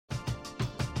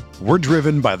We're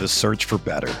driven by the search for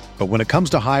better. But when it comes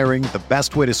to hiring, the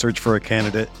best way to search for a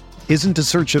candidate isn't to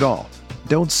search at all.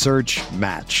 Don't search,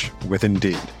 match with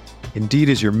Indeed. Indeed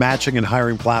is your matching and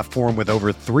hiring platform with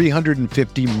over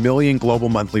 350 million global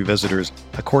monthly visitors,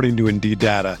 according to Indeed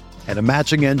data, and a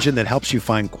matching engine that helps you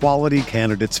find quality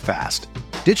candidates fast.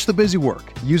 Ditch the busy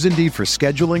work. Use Indeed for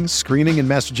scheduling, screening, and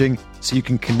messaging so you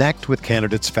can connect with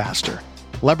candidates faster.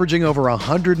 Leveraging over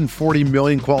 140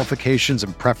 million qualifications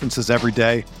and preferences every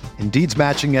day, Indeed's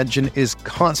matching engine is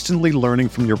constantly learning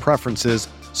from your preferences,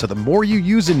 so the more you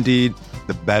use Indeed,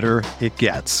 the better it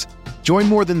gets. Join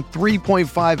more than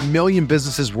 3.5 million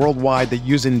businesses worldwide that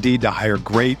use Indeed to hire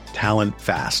great talent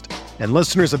fast. And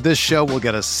listeners of this show will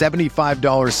get a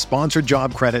 $75 sponsored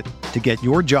job credit to get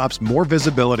your jobs more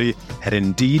visibility at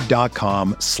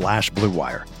Indeed.com/Blue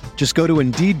Wire. Just go to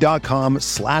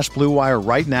Indeed.com/Blue Wire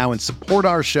right now and support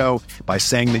our show by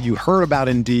saying that you heard about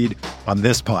Indeed on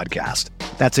this podcast.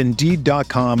 That's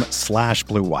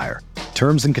Indeed.com/Blue Wire.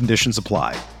 Terms and conditions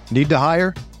apply. Need to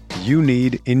hire? You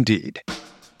need Indeed.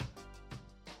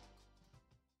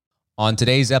 On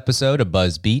today's episode of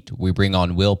BuzzBeat, we bring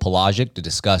on Will Pelagic to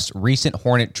discuss recent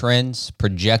Hornet trends,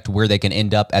 project where they can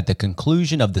end up at the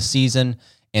conclusion of the season,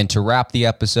 and to wrap the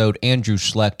episode, Andrew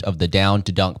Schlecht of the Down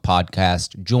to Dunk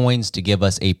podcast joins to give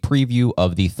us a preview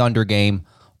of the Thunder game.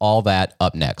 All that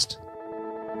up next.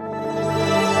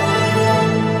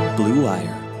 Blue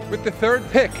Wire. With the third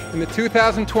pick in the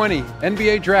 2020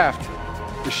 NBA Draft,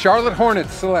 the Charlotte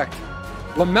Hornets select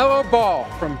LaMelo Ball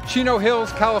from Chino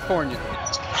Hills, California.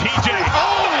 TJ,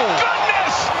 oh my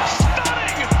goodness!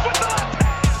 Stunning with the left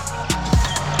hand!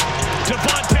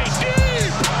 Devontae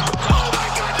deep! Oh my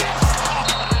goodness!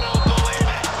 I don't believe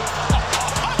it!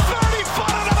 A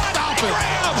 30-footer to my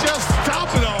Just stop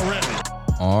it already!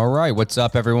 All right, what's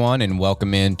up, everyone, and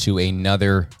welcome into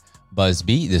another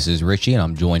BuzzBeat. This is Richie, and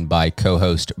I'm joined by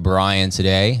co-host Brian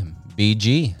today.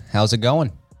 BG, how's it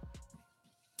going?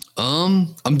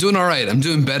 I'm doing all right. I'm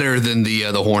doing better than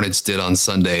the Hornets did on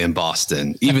Sunday in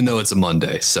Boston, even though it's a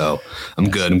Monday. So I'm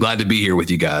good. I'm glad to be here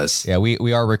with you guys. Yeah,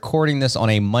 we are recording this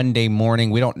on a Monday morning.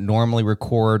 We don't normally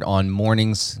record on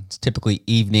mornings. It's typically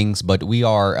evenings, but we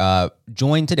are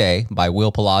joined today by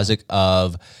Will Pelagic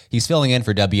he's filling in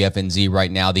for WFNZ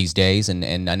right now these days.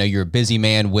 And I know you're a busy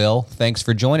man, Will. Thanks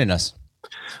for joining us.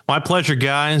 My pleasure,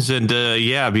 guys. And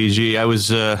BG, I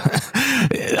was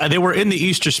they were in the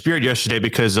Easter spirit yesterday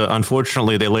because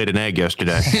unfortunately they laid an egg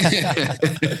yesterday.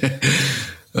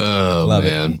 Love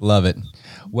it.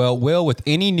 Well, Will, with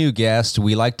any new guest,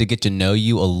 we like to get to know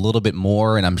you a little bit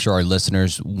more, and I'm sure our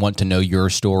listeners want to know your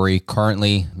story.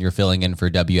 Currently, you're filling in for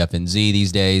WFNZ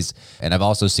these days, and I've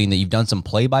also seen that you've done some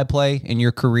play-by-play in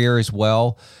your career as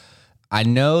well. I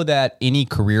know that any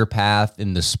career path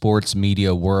in the sports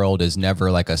media world is never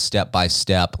like a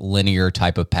step-by-step linear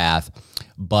type of path,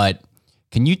 but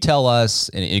can you tell us,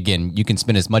 and again, you can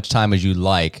spend as much time as you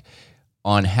like,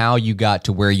 on how you got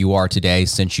to where you are today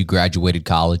since you graduated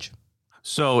college?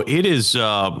 So it is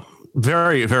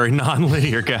very, very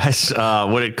non-linear, guys.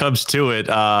 When it comes to it,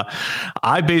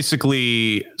 I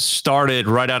basically started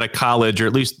right out of college, or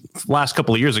at least last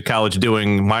couple of years of college,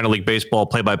 doing minor league baseball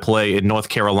play-by-play in North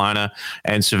Carolina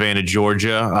and Savannah,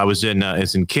 Georgia. I was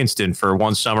in Kinston for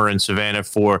one summer, in Savannah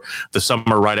for the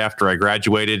summer right after I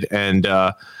graduated, and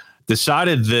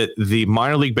decided that the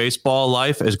minor league baseball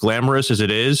life, as glamorous as it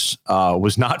is,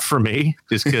 was not for me,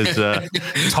 just because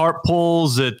tarp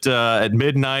pulls at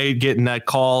midnight, getting that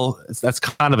call, that's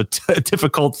kind of a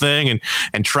difficult thing,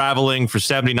 and traveling for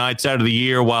 70 nights out of the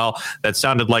year, while that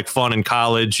sounded like fun in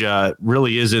college,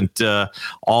 really isn't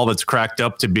all that's cracked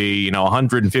up to be.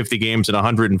 150 games in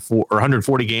 104 or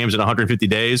 140 games in 150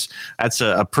 days. That's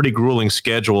a pretty grueling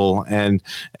schedule, and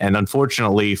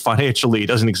unfortunately, financially, it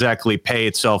doesn't exactly pay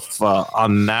itself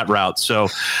on that route. So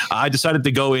I decided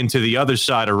to go into the other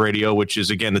side of radio, which is,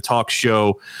 again, the talk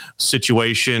show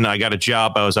situation. I got a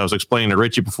job, as I was explaining to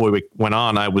Richie before we went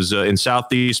on. I was in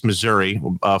Southeast Missouri,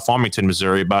 Farmington,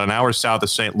 Missouri, about an hour south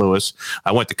of St. Louis.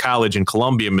 I went to college in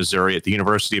Columbia, Missouri, at the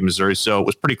University of Missouri. So it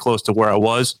was pretty close to where I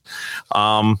was.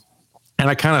 And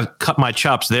I kind of cut my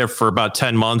chops there for about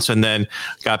 10 months, and then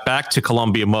got back to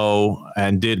Columbia Mo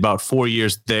and did about 4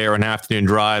 years there, an afternoon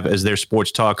drive as their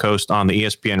sports talk host on the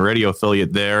ESPN radio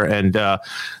affiliate there. And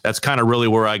that's kind of really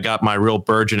where I got my real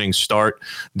burgeoning start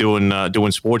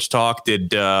doing sports talk. Did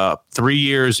 3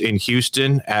 years in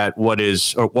Houston at what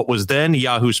was then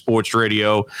Yahoo Sports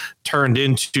Radio, turned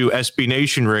into SB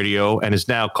Nation Radio, and is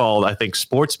now called, I think,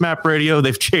 Sports Map Radio.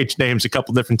 They've changed names a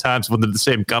couple different times within the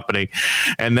same company.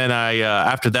 And then I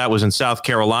after that was in South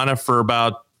Carolina for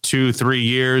about 2-3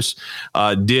 years.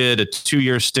 Did a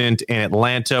 2-year stint in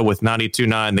Atlanta with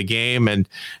 92.9 The Game, and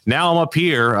now I'm up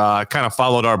here. Kind of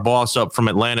followed our boss up from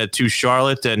Atlanta to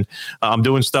Charlotte, and I'm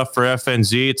doing stuff for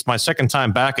FNZ. It's my second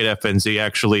time back at FNZ,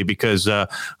 actually, because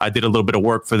I did a little bit of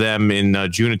work for them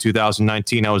in June of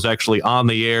 2019. I was actually on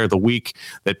the air the week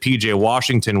that PJ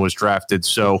Washington was drafted,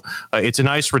 so it's a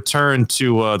nice return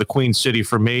to the Queen City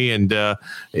for me, and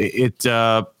it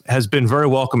has been very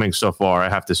welcoming so far, I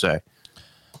have to say.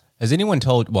 Has anyone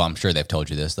told? Well, I'm sure they've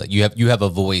told you this, that you have a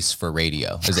voice for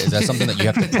radio. Is that something that you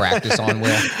have to practice on,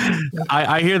 Will?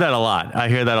 I hear that a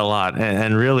lot.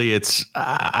 And really, it's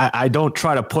I don't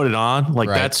try to put it on. Like,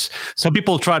 that's, some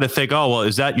people try to think, oh, well,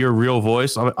 is that your real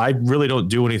voice? I really don't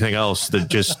do anything else that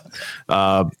just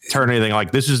turn anything. Like,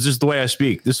 this is just the way I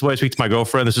speak. This is the way I speak to my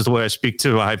girlfriend. This is the way I speak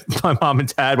to my mom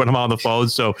and dad when I'm on the phone.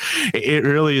 So it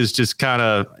really is just kind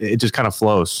of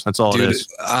flows. That's all. Dude, it is.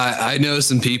 I know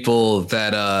some people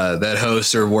that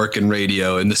host or work in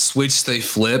radio, and the switch they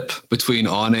flip between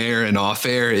on air and off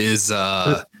air is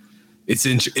it's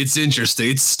interesting.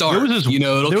 It's stark.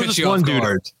 It'll catch you off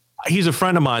guard. He's a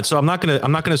friend of mine, so I'm not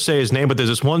gonna say his name, but there's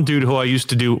this one dude who I used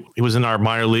to do. He was in our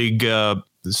minor league, the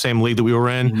same league that we were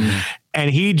in,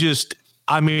 and he just,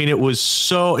 it was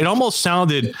so, it almost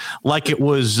sounded like it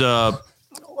was a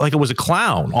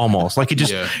clown, almost like he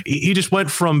just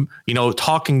went from,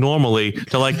 talking normally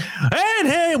to like,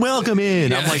 hey, welcome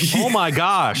in. I'm like, oh my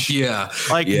gosh. What,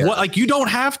 like, you don't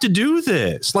have to do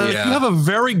this. Like, you have a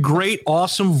very great,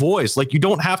 awesome voice. Like, you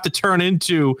don't have to turn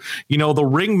into, the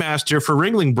ringmaster for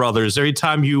Ringling Brothers every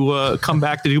time you come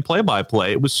back to do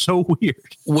play-by-play. It was so weird.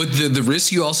 With the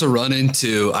risk you also run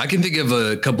into, I can think of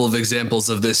a couple of examples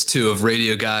of this too, of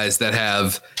radio guys that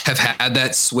have had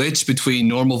that switch between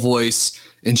normal voice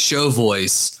and show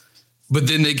voice, but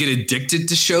then they get addicted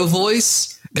to show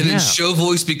voice, and then show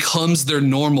voice becomes their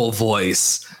normal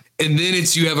voice, and then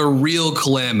you have a real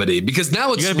calamity, because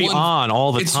now it's, you gotta be on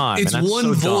all the time. It's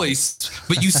one voice,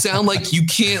 but you sound like you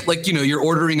can't, like, you're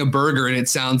ordering a burger and it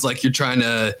sounds like you're trying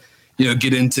to,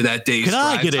 get into that day's. Can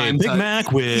I get a Big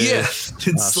Mac with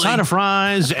side of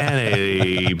fries and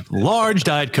a large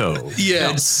Diet Coke? Yeah,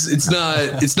 it's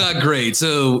not great.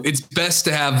 So it's best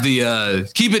to have the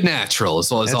keep it natural.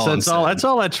 That's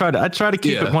all I try to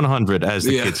keep it 100, as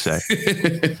the kids say.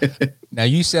 Now,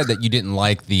 you said that you didn't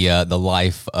like the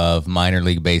life of minor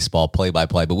league baseball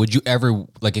play-by-play, but would you ever,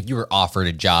 like, if you were offered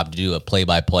a job to do a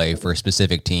play-by-play for a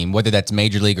specific team, whether that's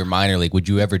major league or minor league, would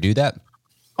you ever do that?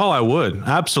 Oh, I would.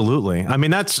 Absolutely.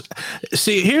 Here's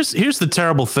the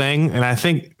terrible thing. And I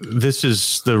think this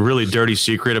is the really dirty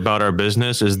secret about our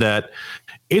business, is that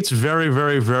it's very,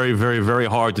 very, very, very, very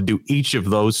hard to do each of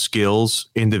those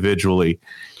skills individually.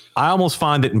 I almost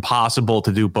find it impossible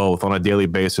to do both on a daily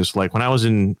basis. Like, when I was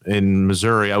in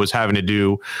Missouri, I was having to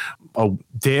do a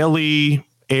daily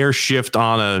air shift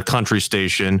on a country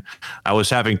station. I was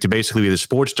having to basically be the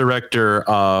sports director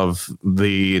of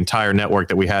the entire network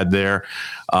that we had there,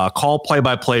 call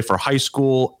play-by-play for high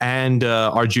school and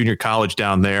our junior college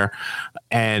down there,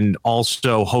 and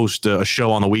also host a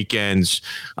show on the weekends.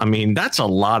 That's a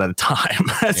lot of time.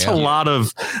 That's a lot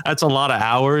of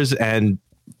hours. And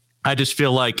I just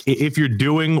feel like if you're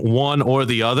doing one or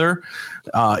the other,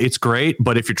 it's great.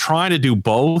 But if you're trying to do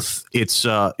both, it's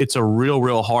a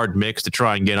real hard mix to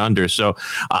try and get under. So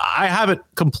I haven't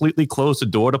completely closed the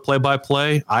door to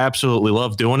play-by-play. I absolutely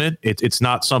love doing it. It's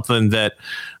not something that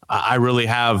I really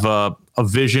have a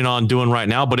vision on doing right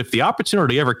now. But if the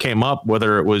opportunity ever came up,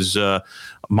 whether it was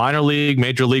minor league,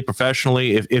 major league,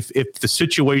 professionally, if the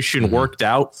situation worked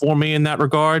out for me in that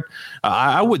regard,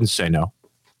 I wouldn't say no.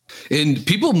 And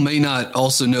people may not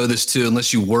also know this too,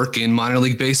 unless you work in minor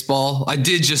league baseball. I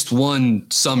did just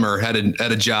one summer, had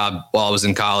a job while I was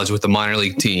in college with a minor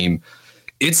league team.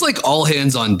 It's like all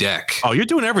hands on deck. Oh, you're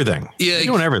doing everything. Yeah. You're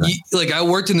doing everything. Like, I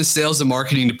worked in the sales and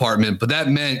marketing department, but that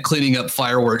meant cleaning up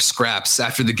fireworks scraps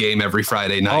after the game every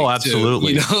Friday night. Oh,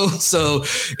 absolutely. Too, So,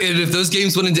 and if those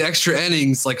games went into extra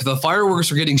innings, like, the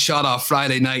fireworks were getting shot off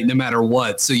Friday night, no matter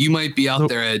what. So you might be out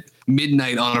there at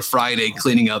midnight on a Friday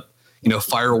cleaning up,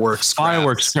 fireworks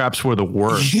scraps were the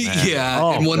worst.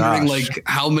 Yeah. And wondering, like,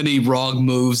 how many wrong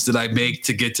moves did I make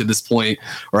to get to this point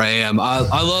where I am?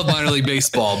 I love minor league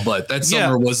baseball, but that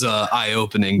summer was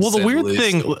eye-opening. Well, the weird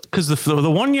thing, because the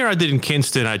 1 year I did in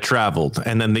Kinston, I traveled.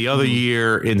 And then the other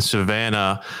year in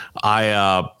Savannah,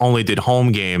 I only did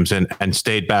home games and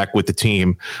stayed back with the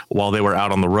team while they were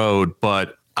out on the road.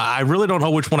 But I really don't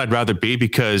know which one I'd rather be,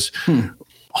 because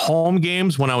home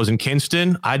games when I was in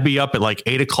Kinston, I'd be up at like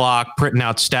 8 o'clock printing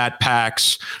out stat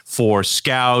packs for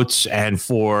scouts and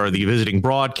for the visiting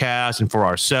broadcast and for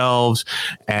ourselves.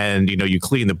 And, you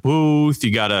clean the booth.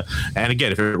 You gotta, and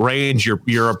again, if it rains,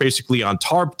 you're basically on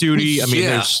tarp duty. I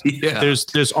mean,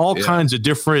 there's all kinds of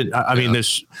different, I mean,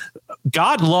 there's,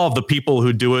 God love the people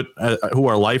who do it, who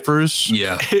are lifers.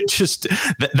 Yeah. It just,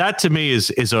 that to me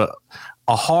is a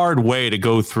hard way to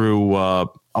go through a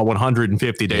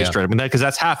 150 day straight. I mean, because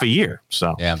that's half a year.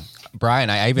 So yeah, Brian,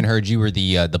 I even heard you were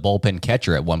the bullpen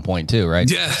catcher at one point too, right?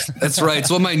 Yeah, that's right. It's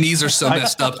why my knees are so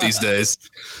messed up these days.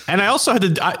 And I also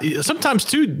had to sometimes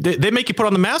too. They make you put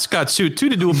on the mascot suit too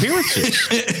to do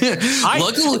appearances.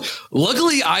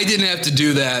 Luckily, I didn't have to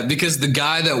do that because the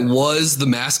guy that was the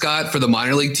mascot for the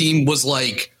minor league team was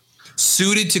like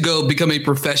suited to go become a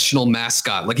professional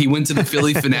mascot. Like he went to the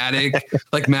Philly Fanatic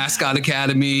like mascot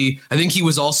academy. I think he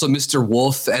was also Mr.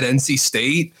 Wolf at NC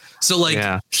State. So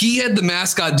he had the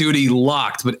mascot duty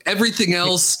locked, but everything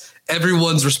else,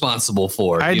 everyone's responsible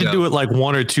for. I had to do it like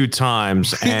 1 or 2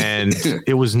 times and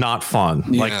it was not fun.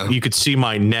 Yeah. Like you could see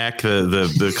my neck,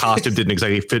 the costume didn't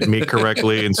exactly fit me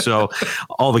correctly. And so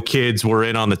all the kids were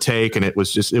in on the take and it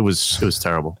was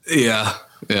terrible. Yeah.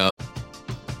 Yeah.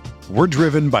 We're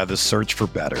driven by the search for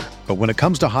better. But when it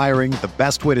comes to hiring, the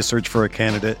best way to search for a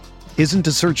candidate isn't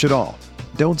to search at all.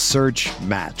 Don't search,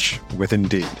 match with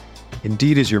Indeed.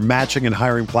 Indeed is your matching and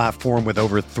hiring platform with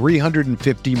over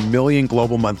 350 million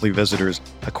global monthly visitors,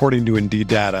 according to Indeed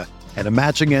data, and a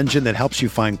matching engine that helps you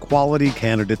find quality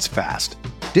candidates fast.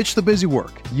 Ditch the busy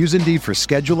work. Use Indeed for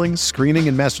scheduling, screening,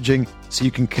 and messaging so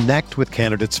you can connect with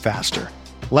candidates faster.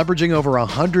 Leveraging over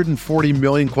 140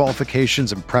 million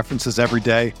qualifications and preferences every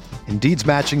day, Indeed's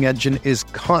matching engine is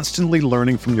constantly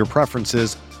learning from your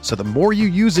preferences, so the more you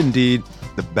use Indeed,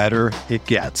 the better it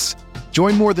gets.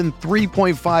 Join more than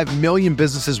 3.5 million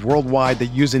businesses worldwide that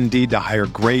use Indeed to hire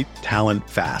great talent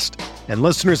fast. And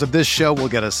listeners of this show will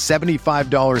get a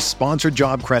 $75 sponsored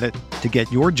job credit to get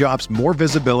your jobs more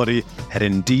visibility at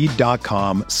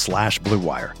Indeed.com/Blue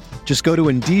Wire. Just go to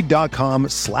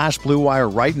Indeed.com/Blue Wire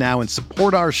right now and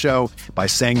support our show by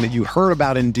saying that you heard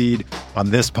about Indeed on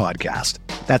this podcast.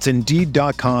 That's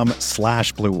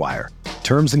Indeed.com/Blue Wire.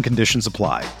 Terms and conditions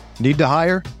apply. Need to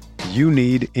hire? You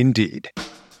need Indeed.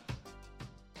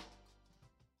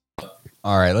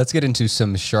 All right, let's get into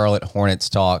some Charlotte Hornets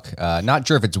talk. Not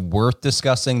sure if it's worth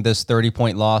discussing this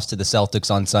 30-point loss to the Celtics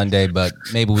on Sunday, but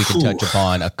maybe we can touch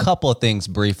upon a couple of things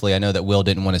briefly. I know that Will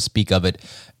didn't want to speak of it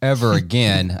ever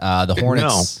again. The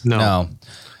Hornets, no.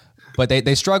 But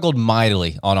they struggled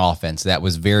mightily on offense. That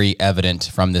was very evident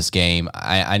from this game.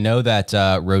 I know that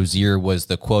Rozier was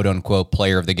the quote-unquote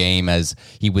player of the game as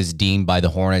he was deemed by the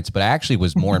Hornets, but I actually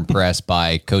was more impressed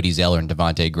by Cody Zeller and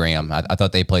Devontae Graham. I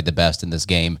thought they played the best in this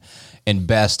game. And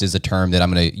best is a term that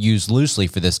I'm going to use loosely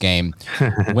for this game.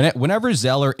 Whenever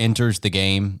Zeller enters the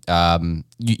game,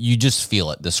 you just feel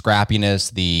it. The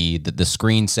scrappiness, the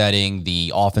screen setting,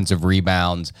 the offensive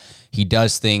rebounds. He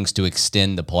does things to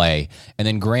extend the play. And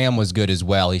then Graham was good as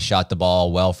well. He shot the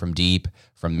ball well from deep,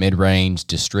 from mid-range,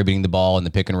 distributing the ball in the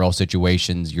pick-and-roll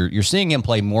situations. You're seeing him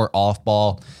play more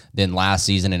off-ball than last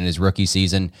season and his rookie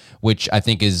season, which I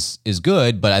think is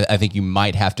good, but I think you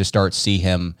might have to start see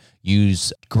him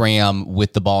use Graham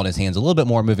with the ball in his hands a little bit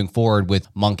more moving forward with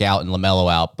Monk out and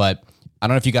LaMelo out. But I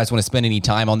don't know if you guys want to spend any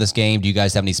time on this game. Do you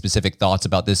guys have any specific thoughts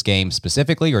about this game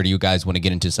specifically, or do you guys want to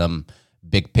get into some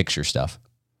big picture stuff?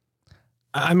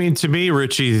 I mean, to me,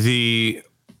 Richie, the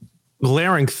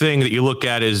glaring thing that you look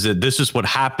at is that this is what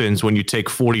happens when you take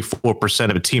 44%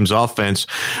 of a team's offense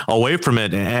away from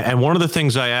it. And one of the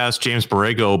things I asked James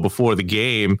Borrego before the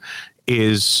game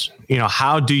is,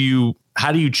 how do you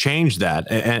change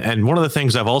that? And one of the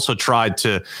things I've also tried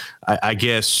to, I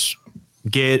guess,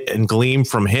 get and glean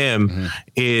from him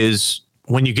is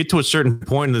when you get to a certain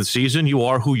point in the season, you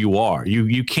are who you are.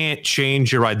 You can't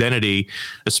change your identity,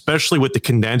 especially with the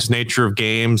condensed nature of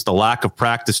games, the lack of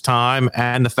practice time,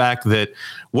 and the fact that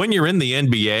when you're in the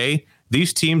NBA,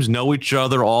 these teams know each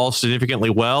other all significantly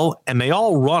well, and they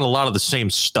all run a lot of the same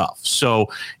stuff. So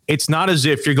it's not as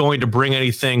if you're going to bring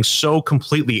anything so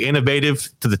completely innovative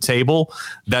to the table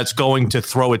that's going to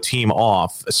throw a team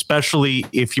off, especially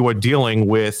if you are dealing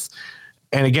with,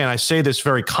 and again, I say this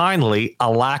very kindly,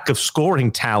 a lack of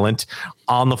scoring talent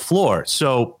on the floor.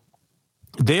 So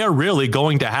they are really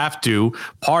going to have to,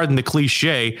 pardon the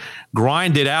cliche,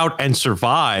 grind it out and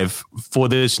survive for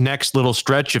this next little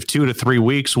stretch of 2 to 3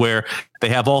 weeks where They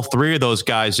have all three of those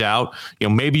guys out.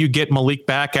 Maybe you get Malik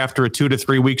back after a 2 to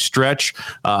 3 week stretch.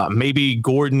 Maybe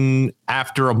Gordon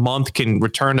after a month can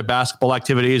return to basketball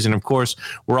activities. And of course,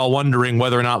 we're all wondering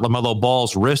whether or not LaMelo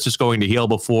Ball's wrist is going to heal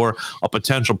before a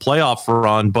potential playoff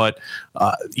run. But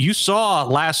you saw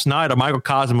last night a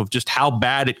microcosm of just how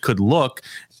bad it could look.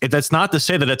 That's not to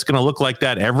say that it's going to look like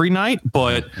that every night,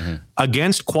 but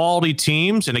against quality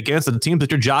teams and against the teams that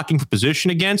you're jockeying for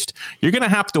position against, you're going to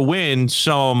have to win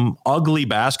some ugly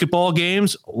basketball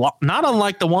games, not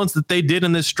unlike the ones that they did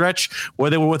in this stretch where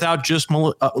they were without just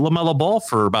LaMelo Ball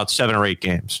for about 7 or 8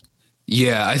 games.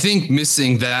 Yeah, I think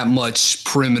missing that much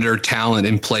perimeter talent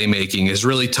and playmaking is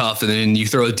really tough. And then you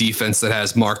throw a defense that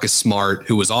has Marcus Smart,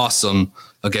 who was awesome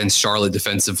against Charlotte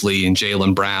defensively, and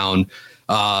Jaylen Brown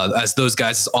as those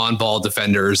guys on-ball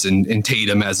defenders, and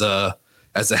Tatum as a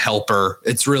helper.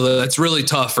 That's really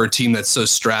tough for a team that's so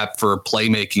strapped for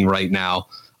playmaking right now.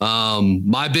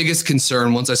 My biggest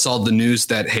concern once I saw the news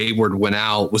that Hayward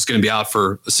was going to be out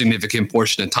for a significant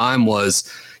portion of time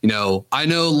was, I know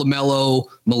LaMelo,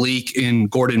 Malik, and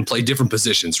Gordon play different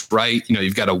positions, right?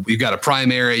 You've got a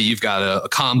primary, you've got a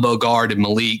combo guard in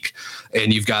Malik,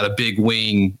 and you've got a big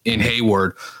wing in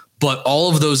Hayward. But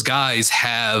all of those guys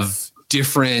have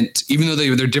different, even though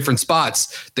they're different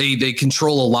spots, they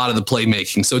control a lot of the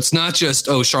playmaking. So it's not just,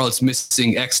 Charlotte's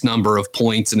missing X number of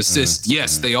points and assists.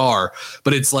 Yes, they are.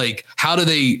 But it's like, how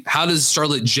does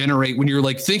Charlotte generate, when you're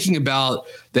like thinking about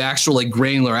the actual like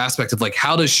granular aspect of like,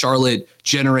 how does Charlotte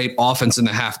generate offense in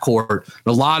the half court? And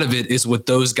a lot of it is with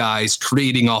those guys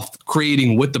creating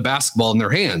with the basketball in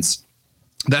their hands.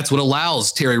 That's what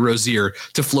allows Terry Rozier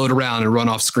to float around and run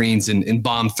off screens and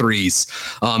bomb threes,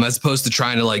 as opposed to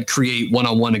trying to like create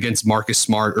one-on-one against Marcus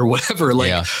Smart or whatever.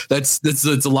 That's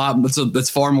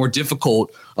far more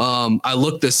difficult. I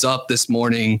looked this up this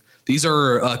morning. These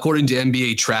are, according to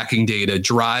NBA tracking data,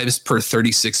 drives per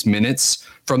 36 minutes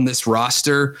from this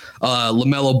roster.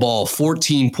 LaMelo Ball,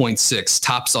 14.6,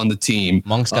 tops on the team.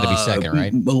 Monk's got to be second,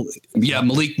 right?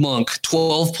 Malik Monk,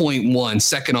 12.1,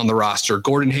 second on the roster.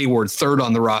 Gordon Hayward, third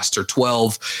on the roster,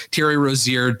 12. Terry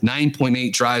Rozier,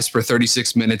 9.8 drives per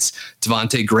 36 minutes.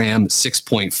 Devontae Graham,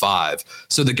 6.5.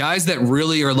 So the guys that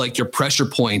really are like your pressure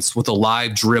points with a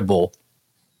live dribble,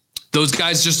 those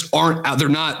guys just aren't out.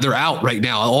 They're out right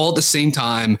now all at the same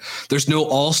time. There's no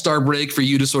all-star break for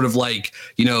you to sort of like,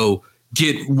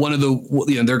 get one of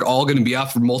the, they're all going to be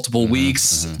out for multiple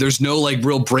weeks. There's no like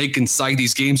real break in sight.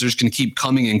 These games are just going to keep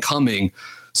coming and coming.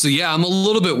 So yeah, I'm a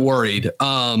little bit worried.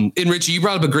 And Richie, you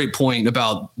brought up a great point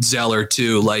about Zeller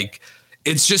too. Like,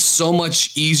 it's just so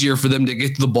much easier for them to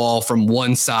get the ball from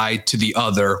one side to the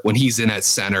other when he's in at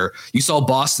center. You saw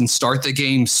Boston start the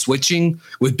game switching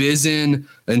with Biz in,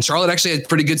 and Charlotte actually had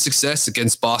pretty good success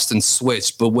against Boston's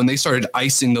switch. But when they started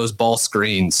icing those ball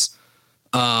screens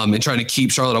and trying to keep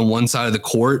Charlotte on one side of the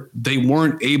court, they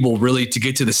weren't able really to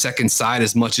get to the second side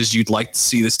as much as you'd like to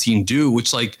see this team do,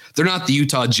 which like they're not the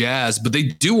Utah Jazz, but they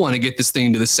do want to get this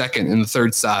thing to the second and the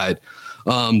third side.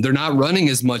 They're not running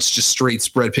as much just straight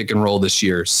spread pick and roll this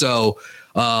year. So,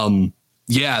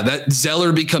 that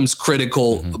Zeller becomes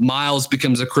critical. Miles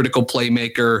becomes a critical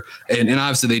playmaker. And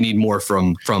obviously they need more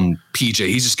from PJ.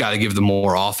 He's just got to give them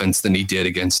more offense than he did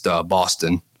against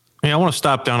Boston. I want to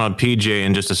stop down on PJ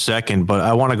in just a second, but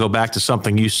I want to go back to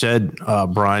something you said,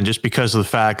 Brian, just because of the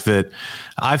fact that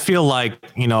I feel like,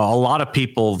 a lot of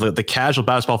people, the casual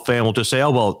basketball fan will just say,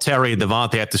 Terry and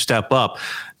Devontae have to step up.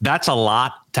 That's a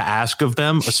lot to ask of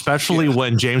them, especially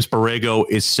when James Borrego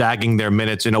is sagging their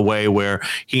minutes in a way where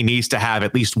he needs to have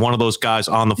at least one of those guys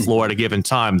on the floor at a given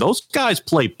time. Those guys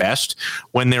play best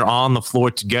when they're on the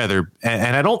floor together.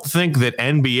 And I don't think that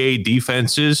NBA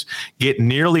defenses get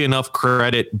nearly enough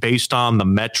credit based on the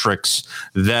metrics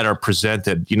that are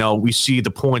presented. We see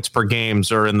the points per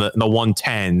games are in the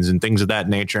 110s and things of that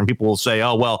nature. And people will say,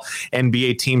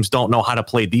 NBA teams don't know how to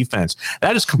play defense.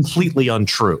 That is completely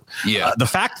untrue. The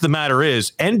fact of the matter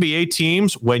is, NBA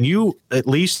teams, when you at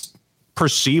least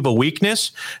perceive a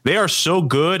weakness, they are so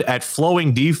good at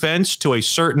flowing defense to a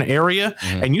certain area.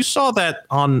 And you saw that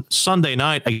on Sunday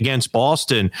night against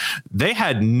Boston. They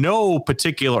had no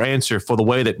particular answer for the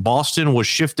way that Boston was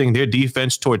shifting their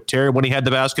defense toward Terry when he had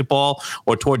the basketball,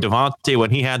 or toward Devontae when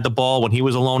he had the ball, when he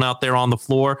was alone out there on the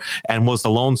floor and was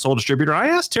the lone sole distributor. I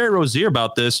asked Terry Rozier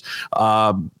about this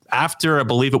after, I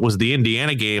believe it was the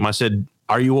Indiana game. I said,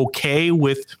 are you okay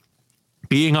with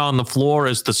being on the floor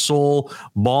as the sole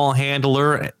ball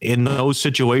handler in those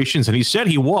situations. And he said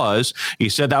he was. He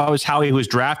said that was how he was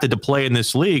drafted to play in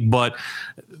this league. But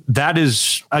that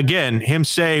is, again, him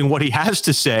saying what he has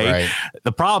to say. Right.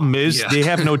 The problem is they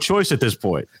have no choice at this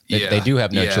point. They do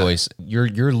have no choice.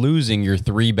 You're losing your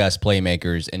three best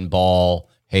playmakers in Ball,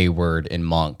 Hayward, and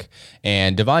Monk.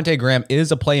 And Devontae Graham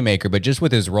is a playmaker, but just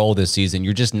with his role this season,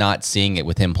 you're just not seeing it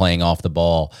with him playing off the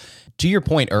ball. To your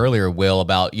point earlier, Will,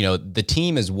 about, the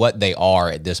team is what they are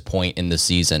at this point in the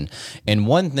season. And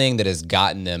one thing that has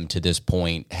gotten them to this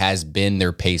point has been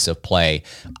their pace of play.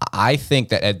 I think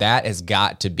that has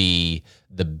got to be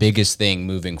the biggest thing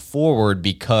moving forward,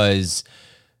 because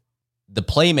the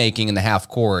playmaking in the half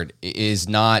court is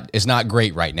not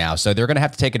great right now. So they're going to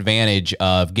have to take advantage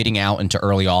of getting out into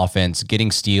early offense, getting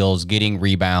steals, getting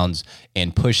rebounds,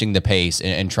 and pushing the pace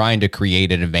and trying to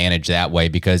create an advantage that way.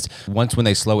 Because when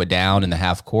they slow it down in the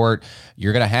half court,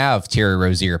 you're going to have Terry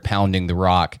Rozier pounding the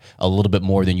rock a little bit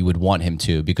more than you would want him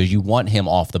to, because you want him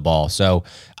off the ball. So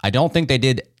I don't think they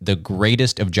did the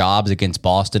greatest of jobs against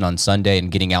Boston on Sunday and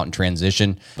getting out in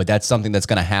transition, but that's something that's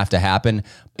going to have to happen.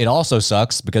 It also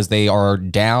sucks because they are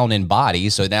down in body,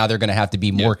 so now they're going to have to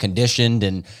be more conditioned,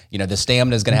 and the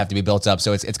stamina is going to have to be built up.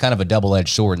 So it's kind of a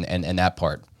double-edged sword in that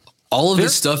part. All of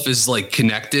this stuff is like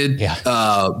connected,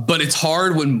 but it's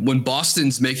hard when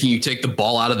Boston's making you take the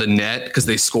ball out of the net because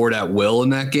they scored at will in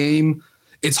that game.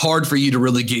 It's hard for you to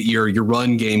really get your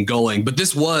run game going. But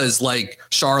this was like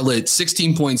Charlotte,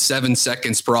 16.7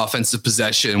 seconds per offensive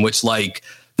possession, which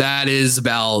that is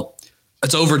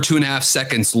it's over 2.5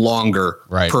 seconds longer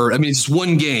per. I mean, it's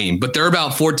one game, but they're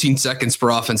about 14 seconds per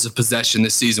offensive possession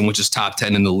this season, which is top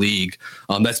 10 in the league.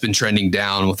 That's been trending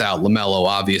down without LaMelo,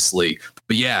 obviously.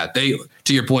 But yeah,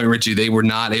 to your point, Richie, they were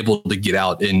not able to get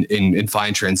out in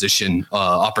fine transition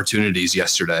opportunities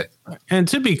yesterday. And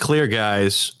to be clear,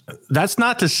 guys, that's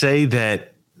not to say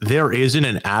that there isn't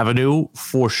an avenue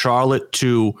for Charlotte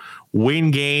to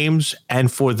win games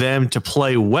and for them to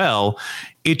play well.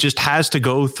 It just has to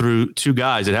go through two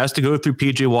guys. It has to go through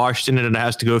PJ Washington, and it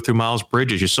has to go through Miles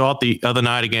Bridges. You saw it the other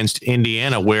night against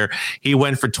Indiana, where he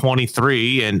went for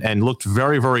 23 and looked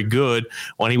very, very good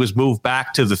when he was moved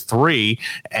back to the 3,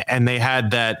 and they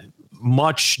had that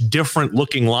much different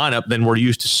looking lineup than we're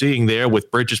used to seeing there,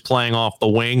 with Bridges playing off the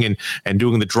wing and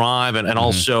doing the drive and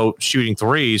also shooting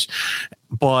threes.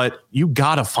 But you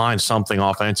got to find something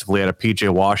offensively out of PJ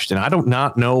Washington. I do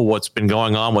not know what's been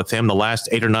going on with him the last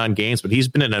 8 or 9 games, but he's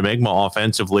been an enigma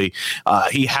offensively.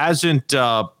 He hasn't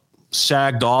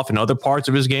sagged off in other parts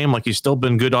of his game. He's still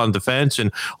been good on defense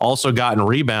and also gotten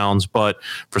rebounds, but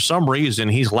for some reason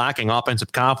he's lacking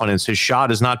offensive confidence. His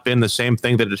shot has not been the same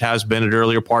thing that it has been at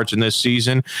earlier parts in this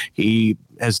season. He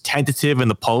is tentative in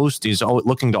the post. He's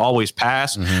looking to always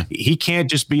pass. He can't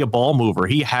just be a ball mover.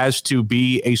 He has to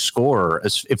be a scorer.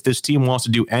 If this team wants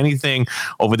to do anything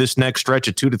over this next stretch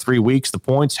of 2 to 3 weeks, the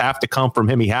points have to come from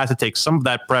him. He has to take some of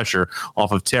that pressure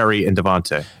off of Terry and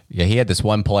Devontae. Yeah, he had this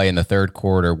one play in the third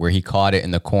quarter where he caught it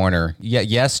in the corner.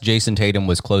 Yes, Jason Tatum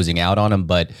was closing out on him,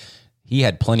 but he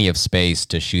had plenty of space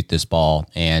to shoot this ball,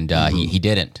 and he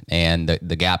didn't. And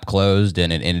the gap closed,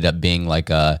 and it ended up being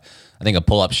I think a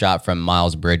pull-up shot from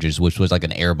Miles Bridges, which was like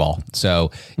an air ball. So,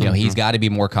 he's got to be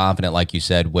more confident, like you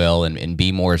said, Will, and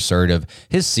be more assertive.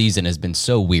 His season has been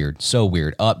so weird.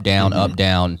 Up, down, up,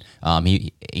 down.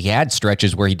 He had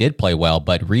stretches where he did play well,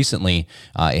 but recently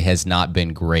it has not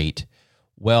been great.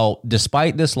 Well,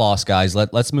 despite this loss, guys,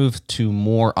 let's move to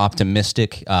more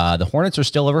optimistic. The Hornets are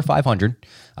still over 500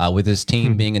 with this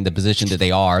team being in the position that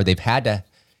they are. They've had to,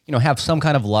 have some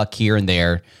kind of luck here and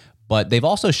there, but they've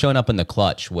also shown up in the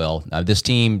clutch, Will. This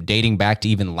team, dating back to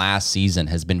even last season,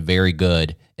 has been very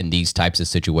good in these types of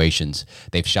situations.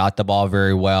 They've shot the ball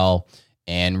very well,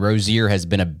 and Rozier has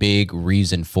been a big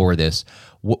reason for this.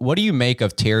 What do you make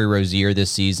of Terry Rozier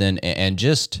this season and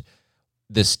just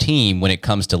this team when it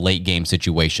comes to late game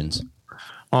situations?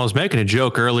 Well, I was making a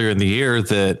joke earlier in the year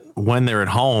that when they're at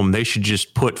home, they should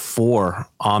just put 4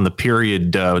 on the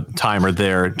period timer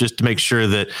there, just to make sure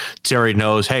that Terry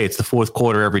knows, hey, it's the fourth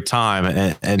quarter every time.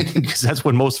 And because that's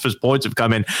when most of his points have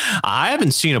come in. I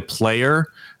haven't seen a player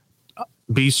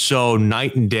be so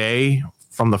night and day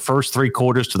from the first 3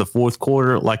 quarters to the fourth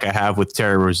quarter like I have with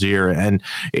Terry Rozier. And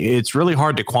it's really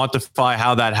hard to quantify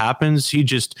how that happens.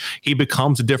 He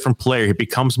becomes a different player. He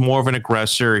becomes more of an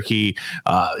aggressor.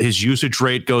 His usage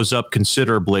rate goes up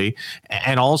considerably.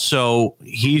 And also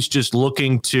he's just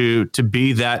looking to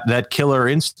be that killer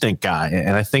instinct guy.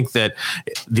 And I think that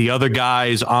the other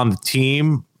guys on the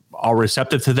team are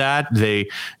receptive to that.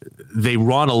 they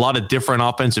run a lot of different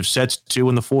offensive sets too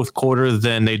in the fourth quarter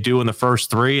than they do in the first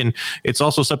three. And it's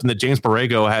also something that James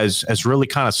Borrego has really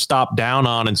kind of stopped down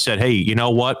on and said, hey, you know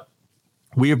what?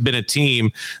 We have been a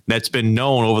team that's been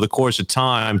known over the course of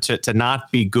time to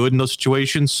not be good in those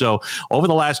situations. So over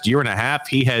the last year and a half,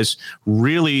 he has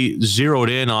really zeroed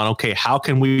in on, okay, how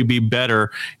can we be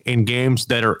better in games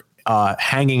that are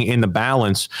hanging in the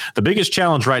balance? The biggest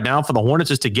challenge right now for the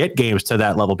Hornets is to get games to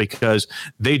that level, because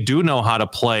they do know how to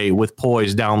play with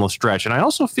poise down the stretch. And I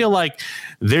also feel like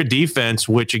their defense,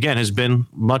 which again has been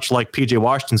much like PJ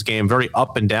Washington's game, very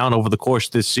up and down over the course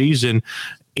of this season,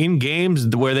 in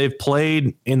games where they've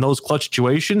played in those clutch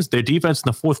situations, their defense in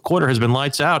the fourth quarter has been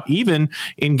lights out. Even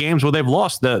in games where they've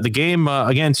lost, the game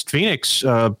against Phoenix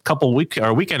a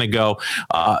weekend ago,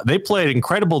 they played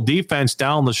incredible defense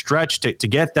down the stretch to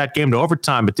get that game to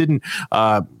overtime. It didn't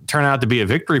turn out to be a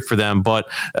victory for them, but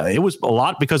it was a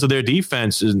lot because of their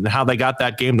defense and how they got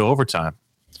that game to overtime.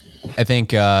 I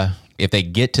think if they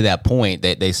get to that point,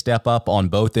 they step up on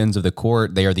both ends of the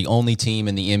court. They are the only team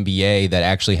in the NBA that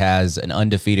actually has an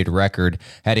undefeated record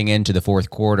heading into the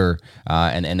fourth quarter,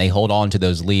 and they hold on to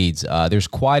those leads. There's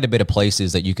quite a bit of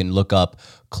places that you can look up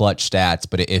clutch stats,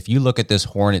 but if you look at this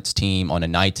Hornets team on a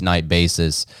night-to-night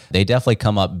basis, they definitely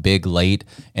come up big late,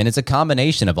 and it's a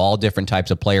combination of all different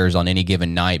types of players on any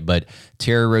given night, but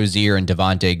Terry Rozier and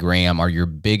Devontae Graham are your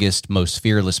biggest, most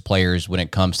fearless players when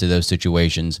it comes to those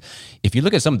situations. If you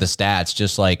look at some of the stats,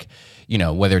 just like,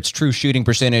 whether it's true shooting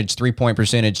percentage, 3-point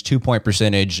percentage, 2-point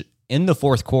percentage, in the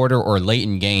fourth quarter or late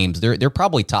in games, they're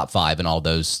probably top 5 in all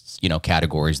those,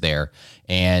 categories there.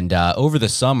 And over the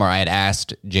summer, I had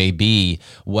asked JB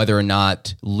whether or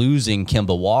not losing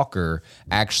Kemba Walker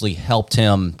actually helped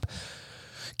him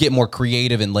get more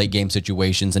creative in late game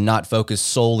situations and not focus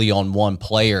solely on one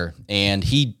player. And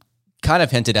he kind of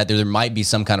hinted at there might be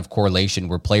some kind of correlation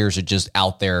where players are just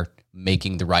out there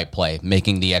making the right play,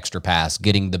 making the extra pass,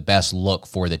 getting the best look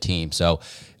for the team. So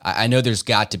I know there's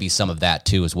got to be some of that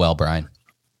too as well, Brian.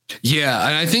 Yeah,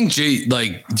 and I think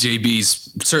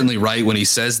JB's certainly right when he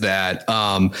says that.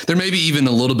 There may be even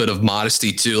a little bit of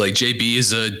modesty too. Like, JB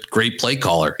is a great play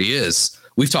caller. He is.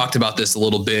 We've talked about this a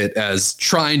little bit as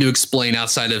trying to explain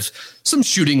outside of some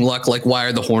shooting luck, like why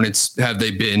are the Hornets, have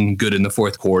they been good in the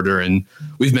fourth quarter? And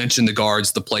we've mentioned the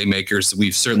guards, the playmakers.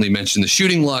 We've certainly mentioned the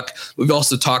shooting luck. We've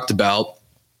also talked about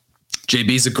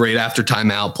JB's a great after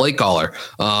timeout play caller.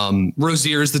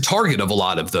 Rozier is the target of a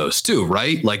lot of those too,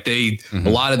 right? Like a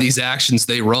lot of these actions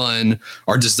they run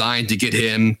are designed to get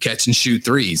him catch and shoot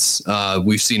threes.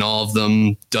 We've seen all of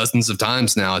them dozens of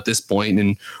times now at this point.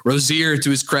 And Rozier, to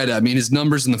his credit, I mean, his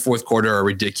numbers in the fourth quarter are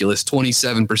ridiculous.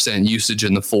 27% usage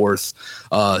in the fourth,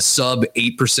 sub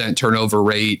 8% turnover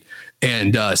rate,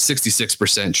 and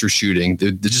 66% true shooting.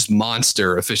 They're just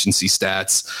monster efficiency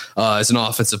stats as an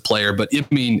offensive player. But I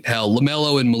mean, hell,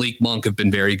 LaMelo and Malik Monk have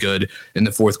been very good in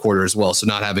the fourth quarter as well. So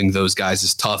not having those guys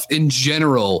is tough. In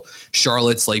general,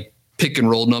 Charlotte's pick and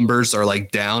roll numbers are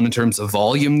down in terms of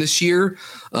volume this year.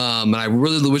 And I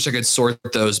really wish I could sort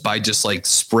those by just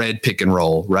spread pick and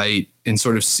roll, right? And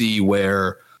sort of see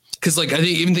where, because I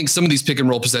think some of these pick and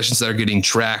roll possessions that are getting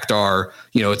tracked are,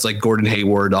 it's like Gordon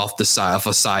Hayward off a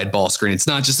side ball screen. It's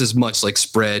not just as much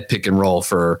spread pick and roll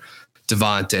for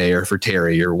Devontae or for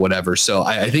Terry or whatever. So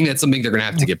I think that's something they're going to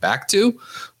have to get back to.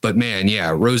 But man, yeah,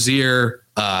 Rozier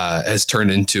has turned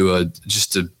into a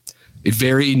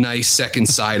very nice second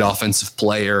side offensive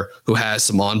player who has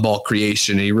some on ball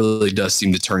creation. And he really does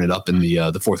seem to turn it up in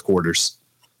the fourth quarters.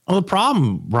 Well, the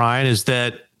problem, Ryan, is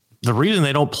that the reason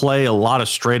they don't play a lot of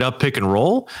straight up pick and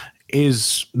roll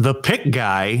is the pick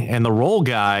guy and the roll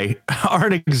guy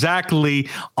aren't exactly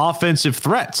offensive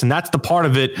threats. And that's the part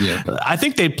of it. Yeah. I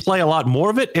think they'd play a lot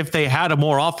more of it if they had a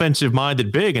more offensive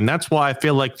minded big. And that's why I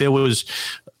feel like there was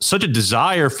such a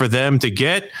desire for them to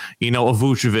get, a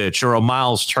Vucevic or a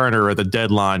Miles Turner at the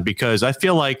deadline, because I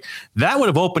feel like that would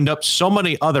have opened up so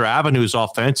many other avenues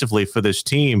offensively for this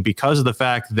team, because of the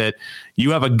fact that you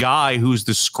have a guy who's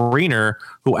the screener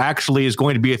who actually is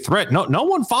going to be a threat. No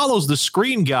one follows the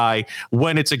screen guy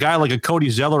when it's a guy like a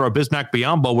Cody Zeller or Bismack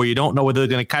Biyombo, where you don't know whether they're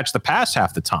going to catch the pass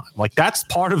half the time. That's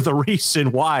part of the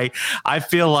reason why I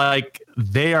feel like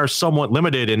they are somewhat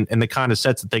limited in the kind of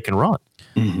sets that they can run.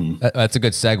 Mm-hmm. That's a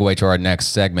good segue to our next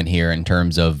segment here in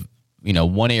terms of,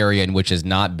 one area in which has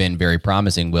not been very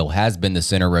promising, has been the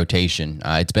center rotation.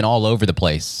 It's been all over the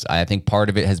place. I think part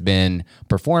of it has been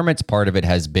performance. Part of it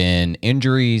has been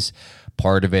injuries.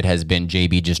 Part of it has been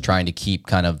JB just trying to keep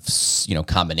kind of,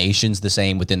 combinations the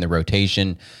same within the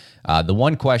rotation. The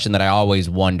one question that I always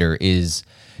wonder is,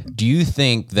 do you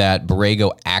think that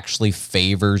Borrego actually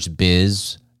favors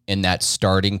Biz in that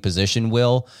starting position,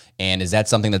 Will? And is that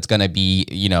something that's going to be,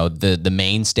 the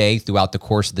mainstay throughout the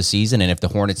course of the season? And if the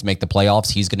Hornets make the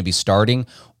playoffs, he's going to be starting?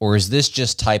 Or is this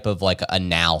just type of like a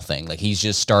now thing? Like he's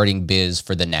just starting Biz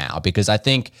for the now? Because I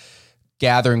think,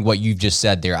 gathering what you've just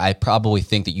said there, I probably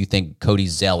think that you think Cody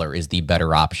Zeller is the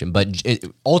better option. But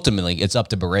ultimately, it's up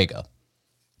to Borrego.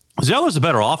 Zeller's a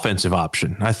better offensive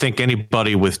option. I think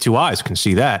anybody with two eyes can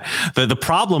see that. The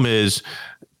problem is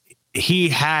he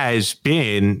has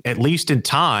been, at least in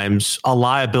times, a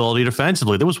liability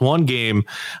defensively. There was one game,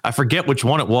 I forget which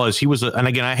one it was. He was, and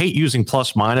again, I hate using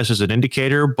plus minus as an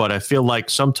indicator, but I feel like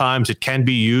sometimes it can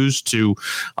be used to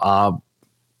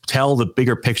tell the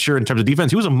bigger picture in terms of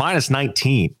defense. He was a minus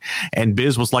 19 and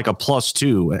Biz was like a plus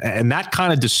 2. And that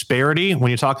kind of disparity when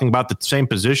you're talking about the same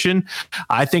position,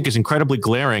 I think is incredibly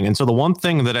glaring. And so the one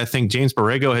thing that I think James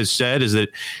Borrego has said is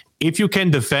that if you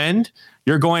can defend,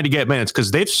 you're going to get minutes,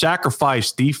 because they've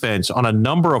sacrificed defense on a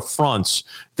number of fronts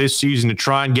this season to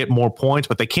try and get more points,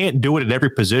 but they can't do it at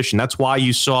every position. That's why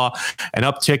you saw an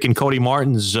uptick in Cody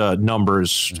Martin's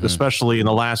numbers, especially in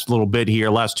the last little bit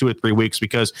here, last 2 or 3 weeks,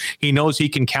 because he knows he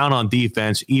can count on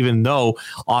defense, even though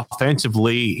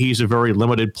offensively he's a very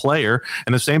limited player.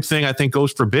 And the same thing I think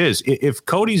goes for Biz. If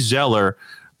Cody Zeller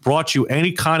brought you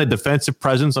any kind of defensive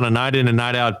presence on a night in and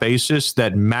night out basis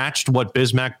that matched what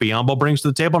Bismack Biyombo brings to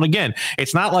the table. And again,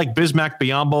 it's not like Bismack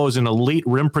Biyombo is an elite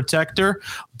rim protector,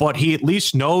 but he at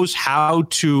least knows how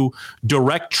to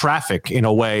direct traffic in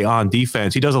a way on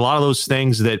defense. He does a lot of those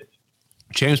things that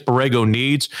James Borrego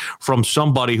needs from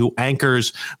somebody who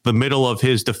anchors the middle of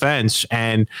his defense.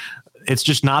 And it's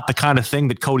just not the kind of thing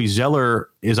that Cody Zeller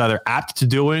is either apt to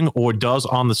doing or does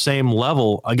on the same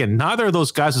level. Again, neither of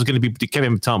those guys is going to be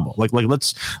Kevin Mutombo. Like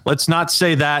let's not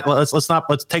say that.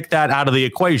 Let's take that out of the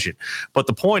equation. But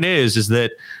the point is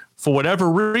that for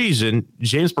whatever reason,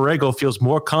 James Borrego feels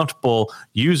more comfortable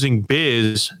using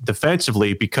Biz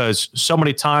defensively, because so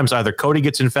many times either Cody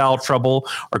gets in foul trouble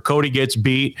or Cody gets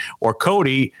beat, or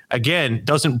Cody, again,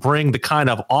 doesn't bring the kind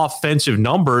of offensive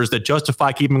numbers that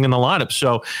justify keeping him in the lineup.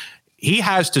 So he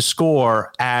has to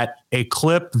score at a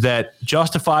clip that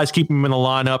justifies keeping him in the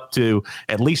lineup to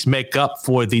at least make up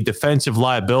for the defensive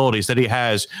liabilities that he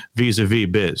has vis-a-vis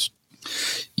Biz.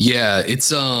 Yeah,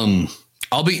 it's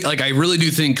I'll be like, I really do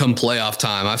think come playoff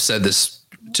time, I've said this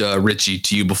to Richie,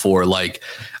 to you before, like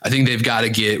I think they've got to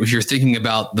get, if you're thinking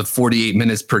about the 48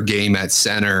 minutes per game at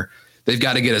center, they've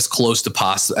got to get as close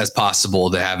to as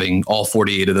possible to having all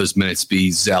 48 of those minutes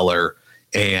be Zeller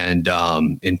and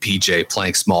PJ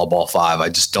playing small ball 5. I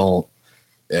just don't,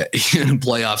 in a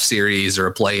playoff series or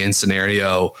a play-in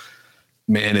scenario,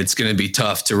 man, it's going to be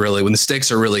tough to really, when the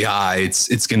stakes are really high,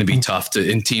 it's going to be tough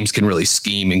to, and teams can really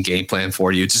scheme and game plan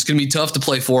for you. It's just going to be tough to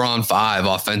play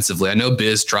 4-on-5 offensively. I know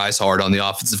Biz tries hard on the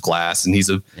offensive glass, and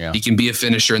he can be a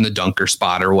finisher in the dunker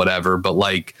spot or whatever, but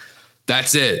like,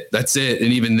 that's it.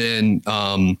 And even then,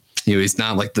 he's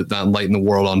not like not lighting the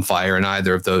world on fire in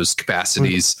either of those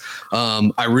capacities.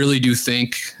 I really do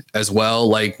think as well,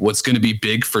 like what's going to be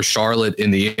big for Charlotte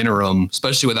in the interim,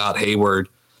 especially without Hayward,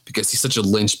 because he's such a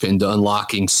linchpin to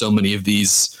unlocking so many of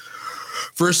these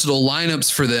versatile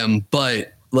lineups for them.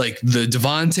 But like the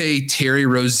Devontae, Terry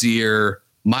Rozier,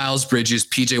 Miles Bridges,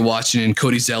 PJ Washington,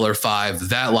 Cody Zeller 5,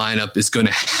 that lineup is going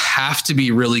to have to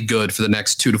be really good for the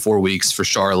next 2 to 4 weeks for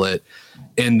Charlotte.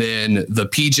 And then the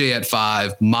PJ at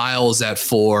 5, Miles at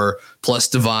 4, plus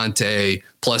Devontae,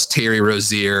 plus Terry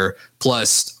Rozier,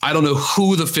 plus I don't know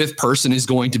who the 5th person is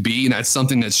going to be. And that's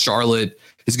something that Charlotte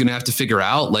is going to have to figure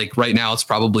out. Like right now it's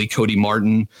probably Cody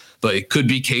Martin, but it could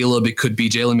be Caleb. It could be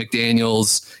Jalen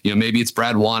McDaniels. Maybe it's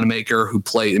Brad Wanamaker who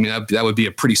played. I mean, that would be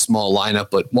a pretty small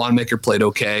lineup, but Wanamaker played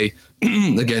okay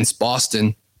against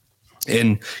Boston.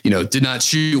 And, did not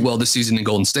shoot well this season in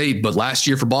Golden State. But last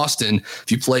year for Boston,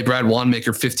 if you play Brad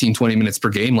Wanamaker 15, 20 minutes per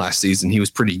game last season, he was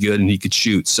pretty good and he could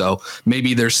shoot. So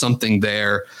maybe there's something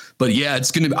there. But yeah,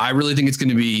 I really think it's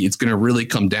going to really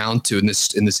come down to in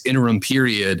this interim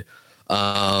period,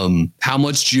 how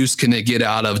much juice can they get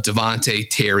out of Devontae,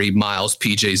 Terry, Miles,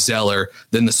 PJ, Zeller,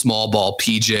 then the small ball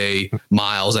PJ,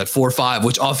 Miles at 4-5,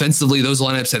 which offensively those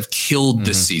lineups have killed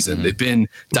this season. They've been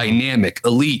dynamic,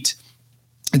 elite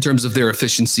in terms of their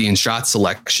efficiency and shot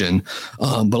selection.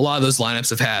 But a lot of those lineups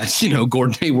have had,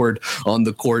 Gordon Hayward on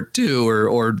the court too,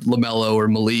 or LaMelo or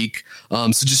Malik.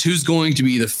 So just who's going to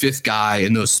be the 5th guy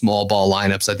in those small ball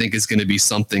lineups, I think is going to be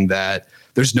something that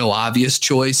there's no obvious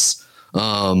choice.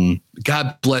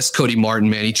 God bless Cody Martin,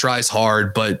 man. He tries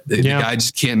hard, but the guy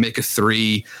just can't make a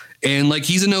 3. And like,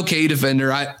 he's an okay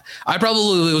defender. I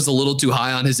probably was a little too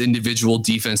high on his individual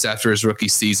defense after his rookie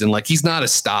season. Like, he's not a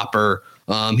stopper.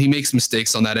 He makes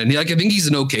mistakes on that end. I think he's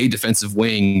an okay defensive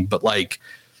wing, but like,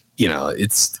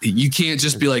 you can't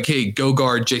just be like, hey, go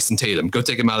guard Jason Tatum, go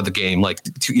take him out of the game. Like,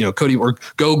 Cody, or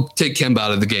go take Kemba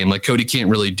out of the game. Like Cody can't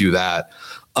really do that.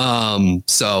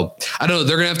 So I don't know.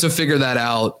 They're gonna have to figure that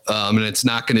out. And it's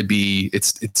not gonna be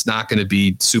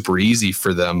super easy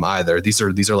for them either. These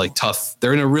are like tough.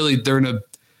 They're in a rather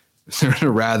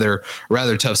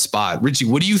tough spot. Richie,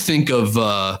 what do you think of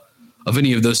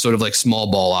any of those sort of like small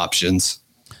ball options?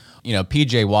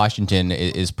 PJ Washington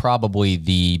is probably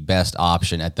the best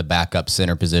option at the backup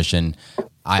center position.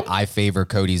 I favor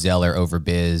Cody Zeller over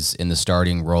Biz in the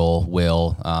starting role.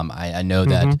 Will I know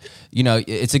that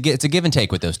it's a give and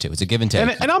take with those two. It's a give and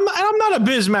take. And I'm not a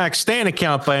Bismack stan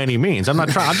account by any means. I'm not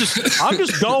trying. I'm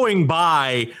just going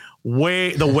by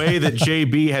the way that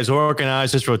JB has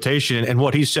organized his rotation and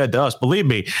what he said to us. Believe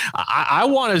me, I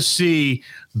want to see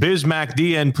Bismack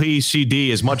DNP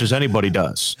CD as much as anybody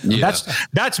does. Yeah.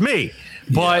 That's me.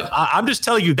 But I'm just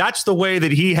telling you, that's the way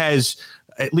that he has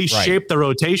at least shaped the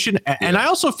rotation. And I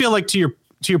also feel like to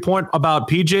your point about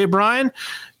PJ, Brian,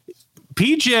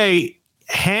 PJ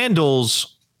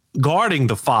handles guarding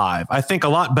the 5, I think, a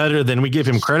lot better than we give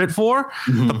him credit for.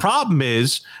 Mm-hmm. The problem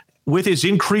is with his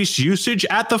increased usage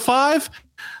at the 5,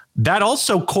 that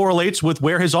also correlates with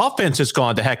where his offense has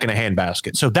gone to heck in a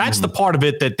handbasket. So that's the part of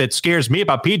it that scares me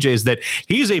about PJ, is that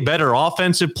he's a better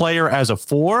offensive player as a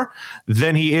 4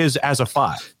 than he is as a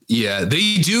 5. Yeah,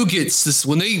 they do get this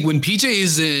when PJ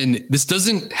is in. This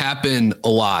doesn't happen a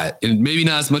lot, and maybe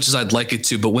not as much as I'd like it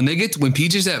to. But when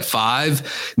PJ's at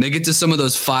 5, and they get to some of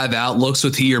those 5 out looks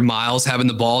with he or Miles having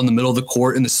the ball in the middle of the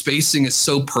court, and the spacing is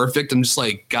so perfect. I'm just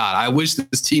like, God, I wish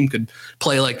this team could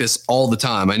play like this all the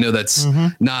time. I know that's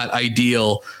not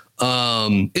ideal.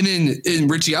 And then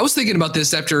Richie, I was thinking about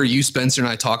this after you, Spencer, and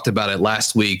I talked about it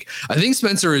last week. I think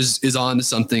Spencer is on to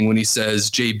something when he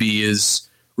says JB is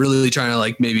really trying to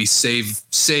like maybe save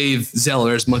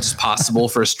Zeller as much as possible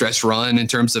for a stretch run in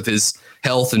terms of his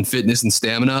health and fitness and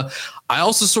stamina. I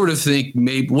also sort of think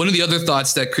maybe one of the other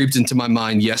thoughts that creeped into my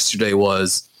mind yesterday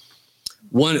was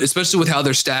one, especially with how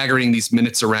they're staggering these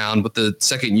minutes around with the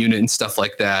second unit and stuff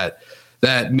like that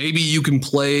maybe you can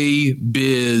play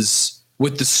Biz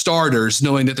with the starters,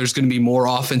 knowing that there's going to be more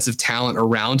offensive talent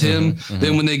around him.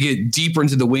 Then when they get deeper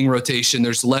into the wing rotation,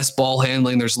 there's less ball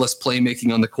handling, there's less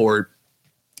playmaking on the court.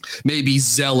 Maybe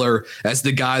Zeller as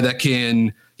the guy that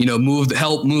can,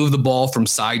 help move the ball from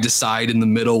side to side in the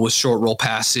middle with short roll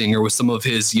passing or with some of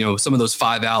his, some of those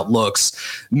 5 out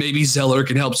looks. Maybe Zeller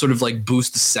can help sort of like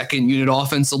boost the second unit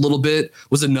offense a little bit,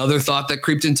 was another thought that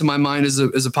creeped into my mind as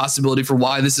a possibility for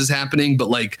why this is happening. But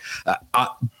like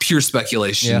pure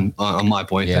speculation on my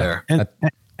point there.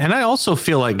 And I also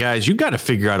feel like, guys, you got to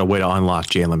figure out a way to unlock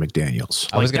Jalen McDaniels.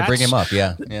 I was going to bring him up.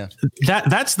 Yeah.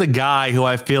 That's the guy who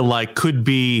I feel like could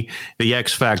be the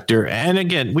X factor. And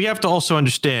again, we have to also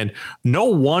understand no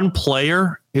one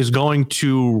player is going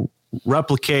to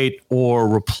replicate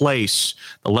or replace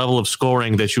the level of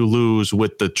scoring that you lose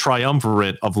with the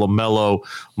triumvirate of LaMelo,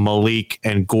 Malik,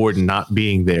 and Gordon not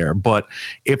being there. But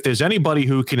if there's anybody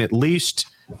who can at least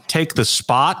take the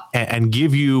spot and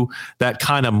give you that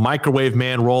kind of microwave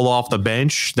man roll off the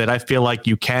bench that I feel like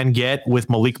you can get with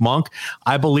Malik Monk,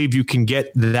 I believe you can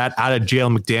get that out of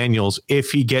Jalen McDaniels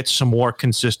if he gets some more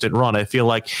consistent run. I feel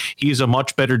like he's a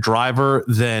much better driver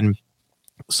than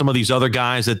some of these other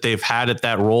guys that they've had at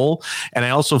that role. And I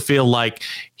also feel like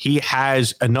he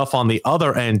has enough on the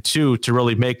other end too to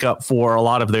really make up for a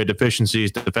lot of their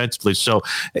deficiencies defensively. So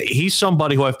he's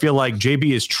somebody who I feel like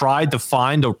JB has tried to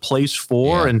find a place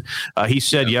for. And he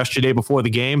said yesterday before the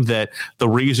game that the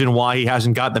reason why he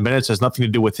hasn't gotten the minutes has nothing to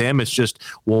do with him. It's just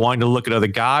wanting to look at other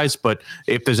guys. But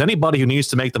if there's anybody who needs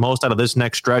to make the most out of this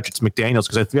next stretch, it's McDaniels,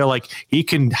 because I feel like he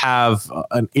can have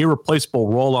an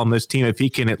irreplaceable role on this team if he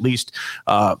can at least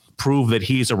prove that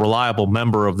he's a reliable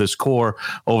member of this core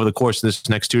over the course of this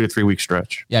next 2 to 3 week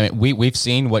stretch. Yeah, I mean, we've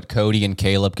seen what Cody and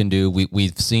Caleb can do.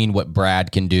 We've seen what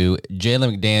Brad can do.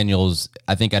 Jalen McDaniels,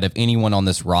 I think out of anyone on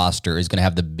this roster, is going to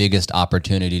have the biggest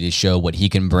opportunity to show what he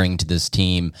can bring to this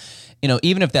team.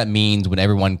 Even if that means when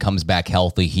everyone comes back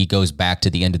healthy, he goes back to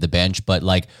the end of the bench. But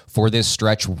like for this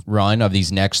stretch run of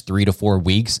these next 3 to 4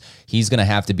 weeks, he's going to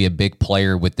have to be a big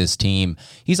player with this team.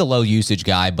 He's a low usage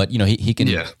guy, but he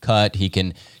can cut. He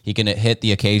can hit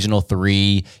the occasional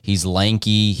 3. He's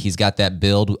lanky. He's got that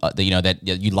build that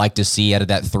you'd like to see out of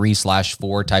that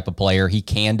 3/4 type of player. He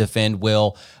can defend.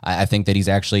 I think that he's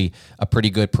actually a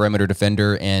pretty good perimeter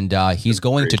defender, and he's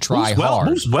going to try hard.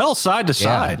 Moves well side to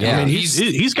side. Yeah. I mean,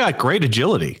 he's got great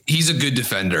agility. He's a good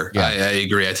defender. Yeah. I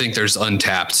agree. I think there's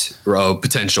untapped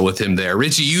potential with him there.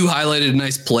 Richie, you highlighted a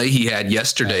nice play he had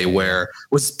yesterday where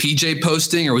was PJ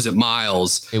posting or was it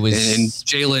Miles? It was, and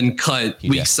Jalen cut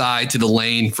weak side to the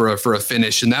lane, for a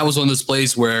finish. And that was one of those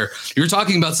plays where you're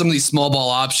talking about some of these small ball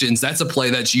options. That's a play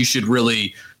that you should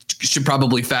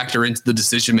probably factor into the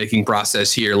decision-making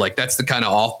process here. Like that's the kind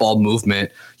of off-ball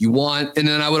movement you want. And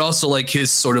then I would also like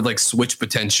his sort of like switch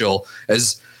potential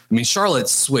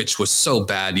Charlotte's switch was so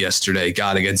bad yesterday,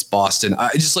 against Boston.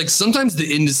 I just like sometimes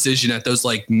the indecision at those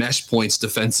like mesh points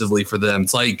defensively for them.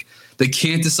 It's like they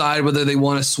can't decide whether they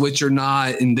want to switch or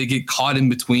not, and they get caught in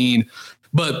between.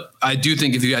 But I do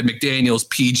think if you had McDaniels,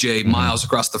 PJ, Miles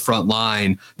across the front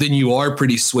line, then you are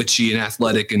pretty switchy and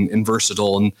athletic and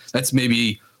versatile. And that's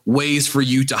maybe ways for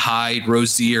you to hide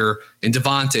Rozier and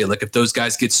Devontae. Like if those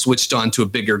guys get switched on to a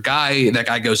bigger guy, that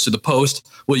guy goes to the post,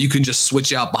 well, you can just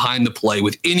switch out behind the play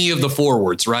with any of the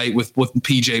forwards, right? With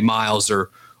PJ, Miles or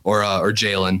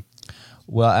Jalen.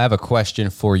 Well, I have a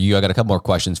question for you. I got a couple more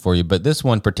questions for you, but this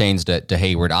one pertains to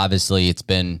Hayward. Obviously, it's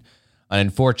been an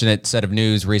unfortunate set of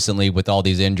news recently with all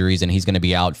these injuries, and he's going to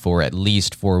be out for at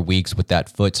least 4 weeks with that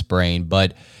foot sprain.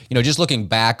 But, just looking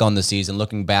back on the season,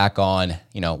 looking back on,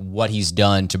 what he's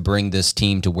done to bring this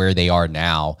team to where they are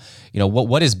now,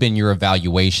 what has been your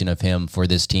evaluation of him for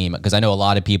this team? Because I know a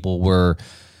lot of people were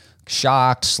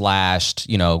shocked /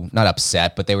 not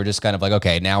upset, but they were just kind of like,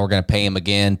 okay, now we're going to pay him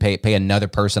again, pay another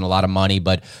person a lot of money.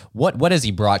 But what has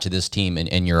he brought to this team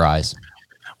in your eyes?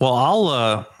 Well,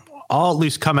 I'll at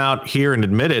least come out here and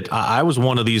admit it. I was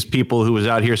one of these people who was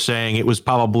out here saying it was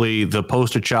probably the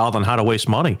poster child on how to waste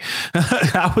money.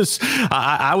 I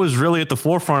was really at the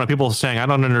forefront of people saying, I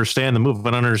don't understand the move.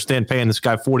 I don't understand paying this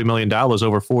guy $40 million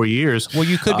over 4 years. Well,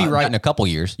 you could be right in a couple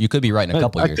years. You could be right in a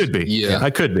couple years. I could be. Yeah, I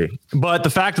could be. But the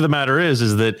fact of the matter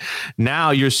is that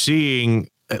now you're seeing,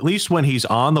 at least when he's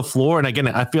on the floor. And again,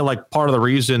 I feel like part of the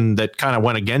reason that kind of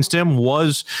went against him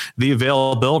was the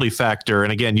availability factor.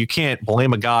 And again, you can't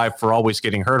blame a guy for always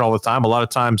getting hurt all the time. A lot of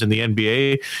times in the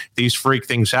NBA, these freak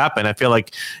things happen. I feel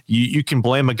like you can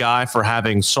blame a guy for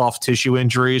having soft tissue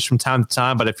injuries from time to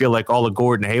time, but I feel like all the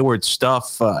Gordon Hayward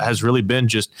stuff has really been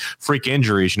just freak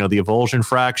injuries. The avulsion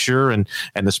fracture and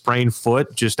the sprained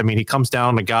foot. He comes down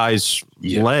on a guy's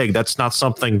leg. That's not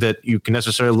something that you can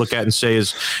necessarily look at and say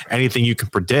is anything you can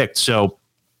predict. So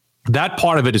that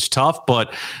part of it is tough,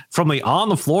 but from the on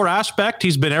the floor aspect,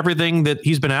 he's been everything that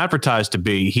he's been advertised to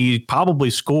be. He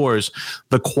probably scores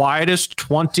the quietest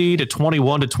 20 to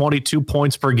 21 to 22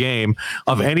 points per game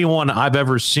of anyone I've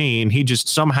ever seen. He just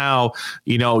somehow,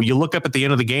 you look up at the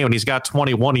end of the game and he's got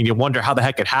 21 and you wonder how the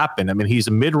heck it happened. He's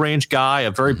a mid-range guy,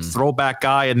 a very throwback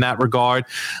guy in that regard.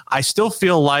 I still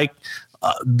feel like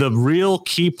the real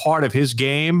key part of his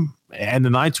game and the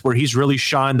nights where he's really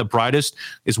shined the brightest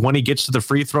is when he gets to the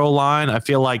free throw line. I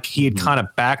feel like he had kind of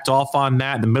backed off on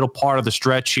that in the middle part of the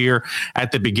stretch here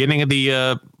at the beginning of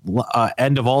the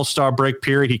end of All-Star break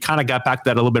period. He kind of got back to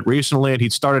that a little bit recently, and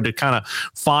he'd started to kind of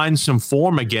find some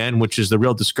form again, which is the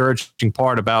real discouraging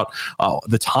part about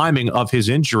the timing of his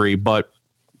injury. But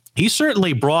he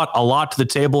certainly brought a lot to the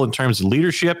table in terms of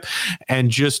leadership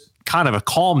and just kind of a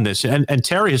calmness. And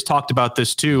Terry has talked about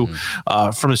this too,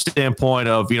 from the standpoint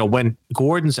of, when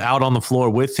Gordon's out on the floor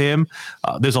with him,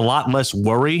 there's a lot less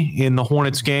worry in the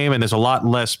Hornets game, and there's a lot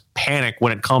less panic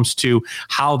when it comes to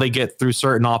how they get through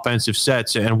certain offensive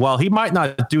sets. And while he might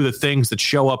not do the things that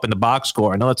show up in the box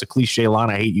score, I know that's a cliche line,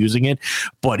 I hate using it,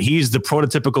 but he's the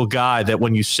prototypical guy that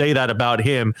when you say that about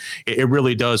him, it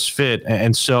really does fit.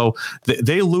 And so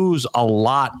they lose a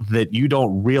lot that you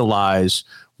don't realize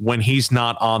when he's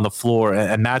not on the floor.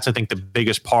 And that's, I think, the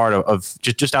biggest part of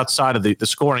just outside of the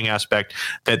scoring aspect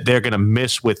that they're going to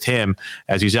miss with him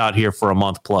as he's out here for a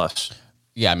month plus.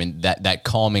 Yeah, that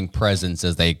calming presence,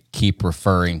 as they keep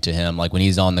referring to him, like when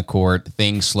he's on the court,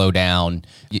 things slow down.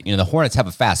 The Hornets have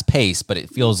a fast pace, but it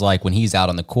feels like when he's out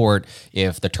on the court,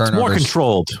 if the turnovers,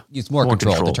 it's more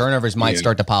controlled. The turnovers might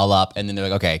start to pile up, and then they're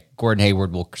like, okay, Gordon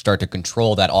Hayward will start to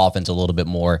control that offense a little bit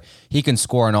more. He can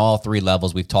score on all three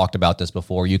levels. We've talked about this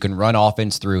before. You can run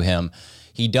offense through him.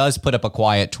 He does put up a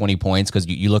quiet 20 points because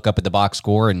you look up at the box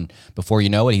score, and before you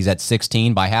know it, he's at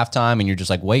 16 by halftime, and you're just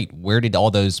like, wait, where did all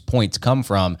those points come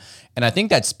from? And I think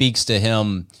that speaks to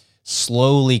him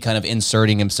slowly kind of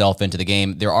inserting himself into the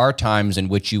game. There are times in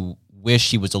which you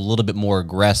wish he was a little bit more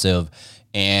aggressive,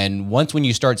 and once when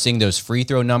you start seeing those free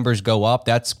throw numbers go up,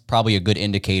 that's probably a good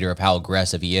indicator of how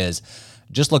aggressive he is.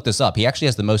 Just look this up. He actually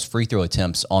has the most free throw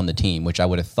attempts on the team, which I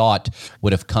would have thought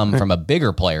would have come from a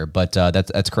bigger player. But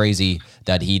that's crazy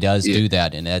that he does do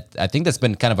that. And I think that's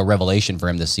been kind of a revelation for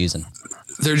him this season.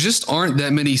 There just aren't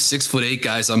that many 6'8"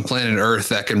 guys on planet Earth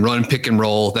that can run pick and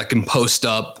roll, that can post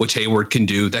up, which Hayward can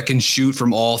do, that can shoot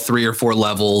from all 3 or 4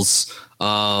 levels,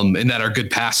 and that are good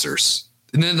passers.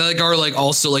 And then are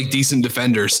also decent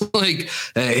defenders.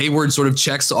 Hayward sort of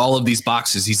checks all of these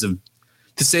boxes.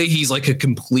 to say he's like a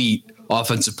complete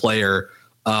offensive player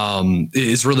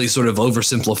is really sort of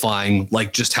oversimplifying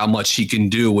like just how much he can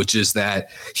do, which is that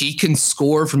he can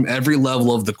score from every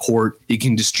level of the court. He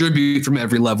can distribute from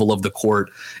every level of the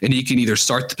court, and he can either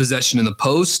start the possession in the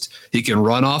post, he can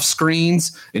run off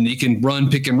screens, and he can run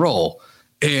pick and roll.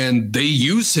 And they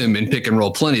use him in pick and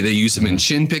roll plenty. They use him in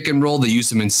chin pick and roll. They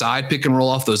use him inside pick and roll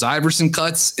off those Iverson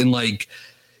cuts. And like,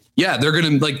 yeah, they're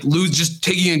going to like lose. Just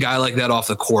taking a guy like that off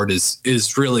the court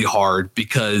is really hard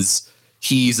because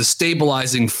he's a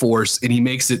stabilizing force, and he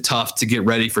makes it tough to get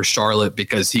ready for Charlotte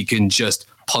because he can just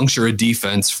puncture a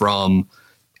defense from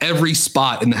every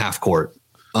spot in the half court.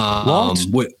 And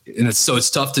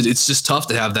it's tough it's just tough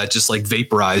to have that just like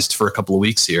vaporized for a couple of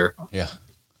weeks here. Yeah.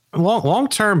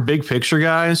 Long-term, big picture,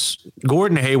 guys,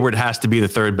 Gordon Hayward has to be the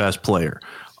third best player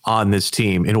on this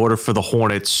team in order for the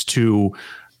Hornets to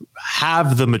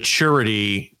have the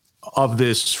maturity of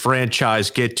this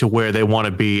franchise get to where they want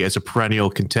to be as a perennial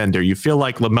contender. You feel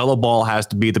like LaMelo Ball has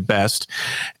to be the best,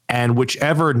 and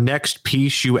whichever next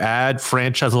piece you add,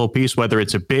 franchise level piece, whether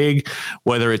it's a big,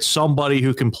 whether it's somebody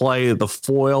who can play the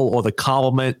foil or the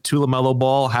complement to LaMelo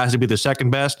Ball, has to be the second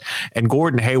best, and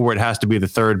Gordon Hayward has to be the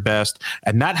third best,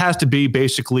 and that has to be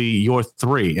basically your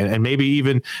three, and maybe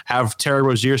even have Terry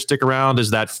Rozier stick around as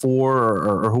that four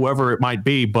or whoever it might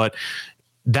be, but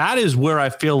that is where I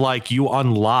feel like you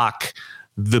unlock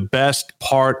the best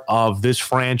part of this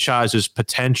franchise's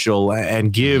potential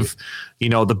and give,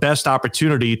 the best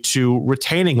opportunity to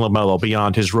retaining LaMelo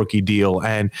beyond his rookie deal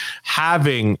and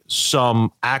having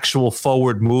some actual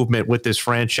forward movement with this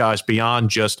franchise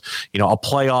beyond just, a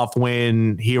playoff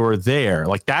win here or there.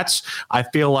 Like that's, I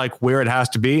feel like where it has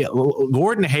to be.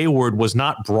 Gordon Hayward was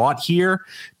not brought here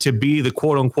to be the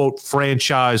quote unquote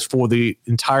franchise for the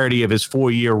entirety of his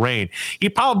 4-year reign. He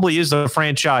probably is the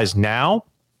franchise now,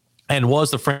 and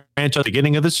was the franchise at the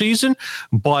beginning of the season.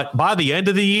 But by the end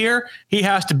of the year, he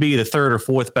has to be the third or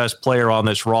fourth best player on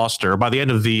this roster. By the end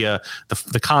of the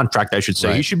contract, I should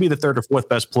say, He should be the third or fourth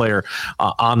best player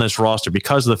on this roster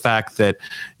because of the fact that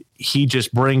he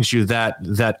just brings you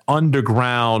that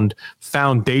underground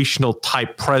foundational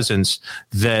type presence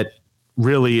that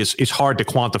really is hard to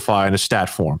quantify in a stat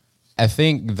form. I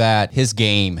think that his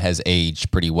game has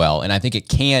aged pretty well, and I think it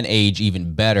can age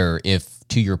even better if,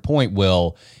 to your point,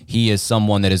 Will, he is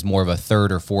someone that is more of a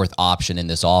third or fourth option in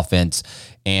this offense.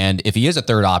 And if he is a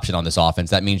third option on this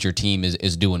offense, that means your team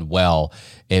is doing well.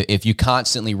 If you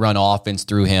constantly run offense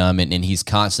through him and he's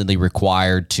constantly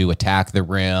required to attack the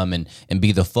rim and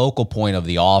be the focal point of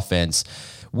the offense,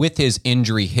 with his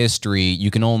injury history, you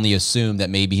can only assume that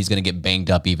maybe he's going to get banged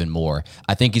up even more.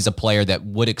 I think he's a player that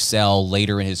would excel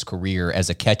later in his career as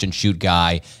a catch and shoot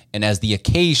guy and as the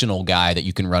occasional guy that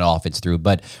you can run offense through.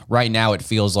 But right now it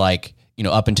feels like,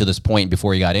 up until this point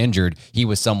before he got injured, he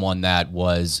was someone that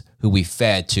was who we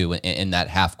fed to in that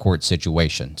half court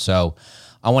situation. So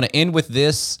I want to end with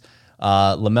this.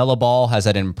 LaMelo Ball has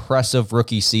had an impressive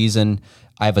rookie season.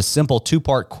 I have a simple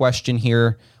 2-part question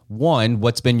here. 1,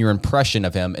 what's been your impression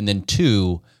of him? And then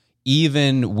 2,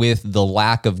 even with the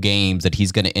lack of games that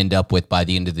he's going to end up with by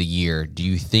the end of the year, do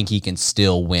you think he can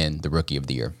still win the Rookie of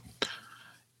the Year?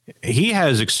 He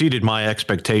has exceeded my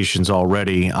expectations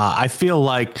already. I feel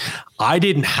like I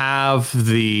didn't have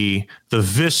the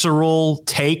visceral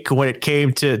take when it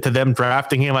came to them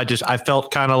drafting him. I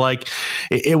felt kind of like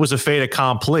it was a fait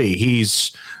accompli.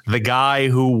 He's the guy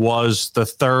who was the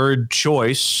third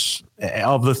choice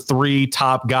of the 3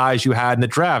 top guys you had in the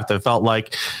draft. I felt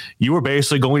like you were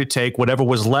basically going to take whatever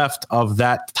was left of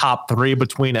that top 3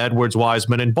 between Edwards,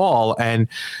 Wiseman, and Ball, and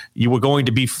you were going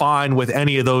to be fine with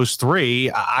any of those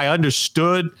 3. I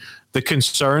understood the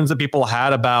concerns that people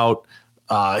had about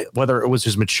whether it was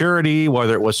his maturity,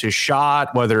 whether it was his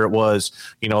shot, whether it was,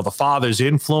 the father's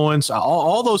influence.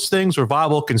 All those things were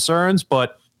viable concerns,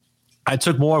 but I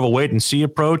took more of a wait and see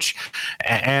approach,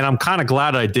 and I'm kind of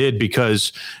glad I did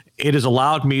because it has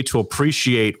allowed me to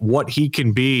appreciate what he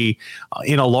can be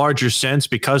in a larger sense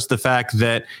because of the fact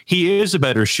that he is a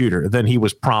better shooter than he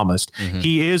was promised. Mm-hmm.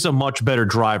 He is a much better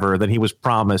driver than he was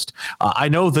promised. I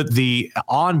know that the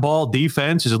on-ball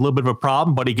defense is a little bit of a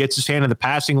problem, but he gets his hand in the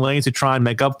passing lanes to try and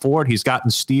make up for it. He's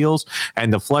gotten steals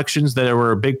and deflections that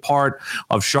were a big part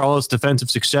of Charlotte's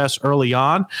defensive success early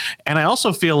on. And I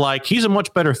also feel like he's a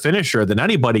much better finisher than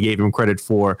anybody gave him credit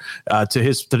for to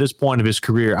this point of his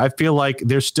career. I feel like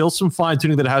there's still some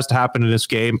fine-tuning that has to happen in this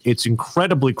game. It's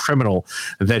incredibly criminal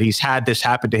that he's had this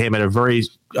happen to him at a very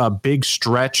big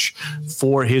stretch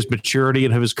for his maturity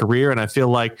and his career. And I feel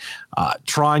like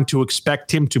trying to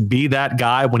expect him to be that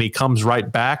guy when he comes right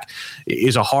back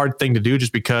is a hard thing to do,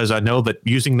 just because I know that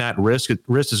using that risk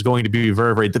is going to be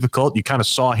very, very difficult. You kind of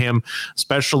saw him,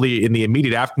 especially in the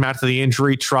immediate aftermath of the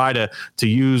injury, try to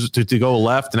go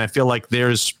left. And I feel like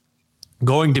there's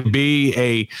going to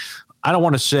be I don't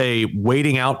want to say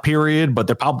waiting out period, but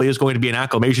there probably is going to be an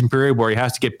acclimation period where he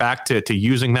has to get back to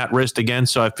using that wrist again.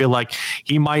 So I feel like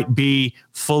he might be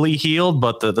fully healed,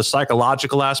 but the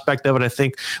psychological aspect of it, I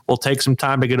think, will take some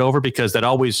time to get over, because that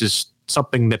always is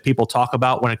something that people talk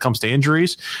about when it comes to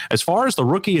injuries. As far as the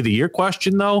Rookie of the Year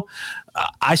question, though,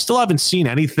 I still haven't seen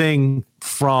anything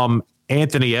from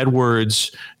Anthony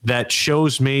Edwards that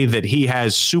shows me that he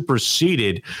has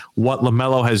superseded what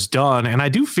LaMelo has done. And I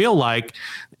do feel like,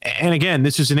 and again,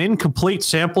 this is an incomplete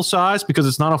sample size because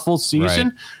it's not a full season.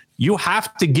 Right. You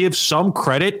have to give some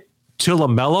credit to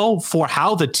LaMelo for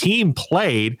how the team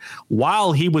played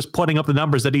while he was putting up the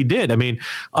numbers that he did. I mean,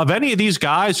 of any of these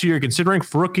guys who you're considering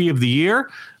for Rookie of the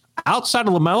Year, outside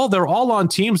of LaMelo, they're all on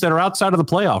teams that are outside of the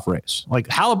playoff race. Like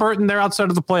Halliburton, they're outside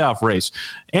of the playoff race.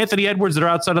 Anthony Edwards, they're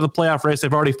outside of the playoff race.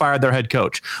 They've already fired their head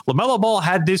coach. LaMelo Ball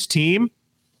had this team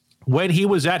when he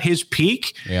was at his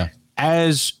peak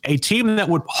as a team that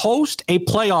would host a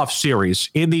playoff series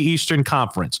in the Eastern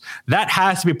Conference. That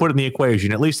has to be put in the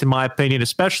equation, at least in my opinion,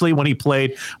 especially when he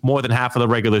played more than half of the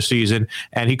regular season,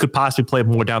 and he could possibly play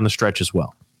more down the stretch as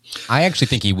well. I actually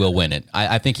think he will win it.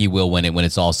 I think he will win it when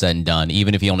it's all said and done,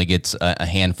 even if he only gets a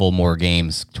handful more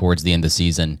games towards the end of the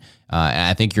season. And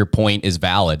I think your point is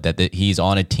valid that he's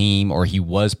on a team, or he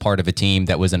was part of a team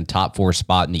that was in a top 4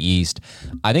 spot in the East.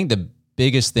 I think the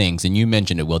biggest things, and you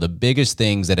mentioned it, Will, the biggest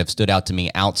things that have stood out to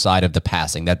me outside of the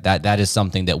passing, that is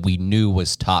something that we knew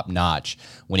was top notch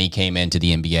when he came into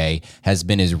the NBA, has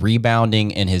been his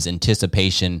rebounding and his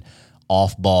anticipation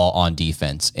off ball on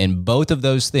defense. And both of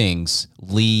those things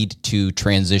lead to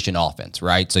transition offense,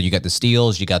 right? So you got the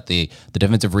steals, you got the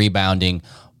defensive rebounding.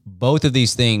 Both of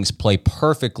these things play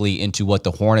perfectly into what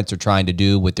the Hornets are trying to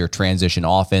do with their transition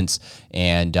offense.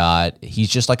 And he's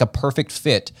just like a perfect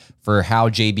fit for how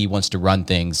JB wants to run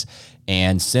things.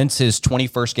 And since his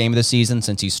 21st game of the season,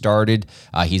 since he started,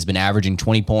 he's been averaging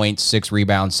 20 points, 6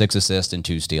 rebounds, 6 assists, and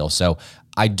 2 steals. So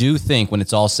I do think when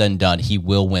it's all said and done, he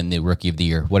will win the Rookie of the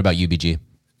Year. What about you, BG?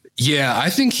 Yeah, I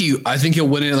think he'll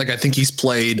win it. Like, I think he's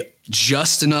played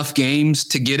just enough games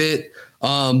to get it.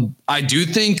 I do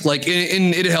think, like,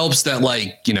 and it helps that,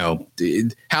 like, you know,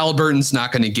 Halliburton's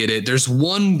not going to get it. There's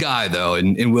one guy though,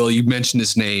 and Will, you mentioned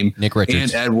his name, Nick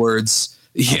Richards, and Edwards.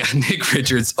 Yeah, Nick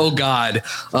Richards. Oh God.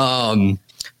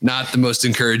 Not the most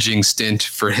encouraging stint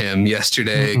for him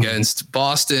yesterday against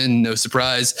Boston. No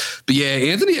surprise. But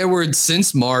yeah, Anthony Edwards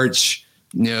since March,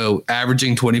 you know,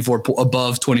 averaging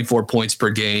above 24 points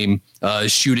per game,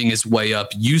 shooting his way up.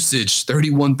 Usage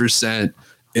 31%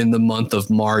 in the month of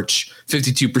March,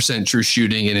 52% true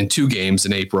shooting, and in 2 games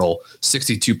in April,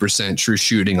 62% true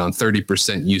shooting on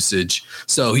 30% usage.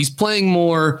 So he's playing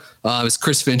more. As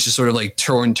Chris Finch is sort of like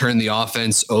turn the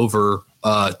offense over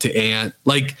to Ant.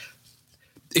 Like,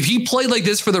 if he played like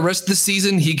this for the rest of the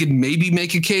season, he could maybe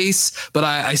make a case, but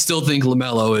I still think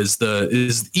LaMelo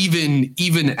is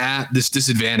even at this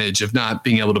disadvantage of not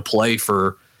being able to play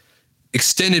for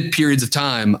extended periods of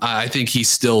time. I think he's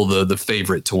still the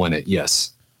favorite to win it.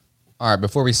 Yes. All right.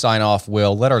 Before we sign off,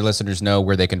 Will, let our listeners know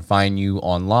where they can find you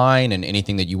online, and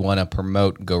anything that you want to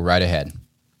promote, go right ahead.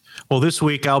 Well, this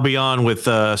week I'll be on with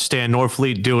Stan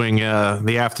Norfleet doing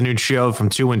the afternoon show from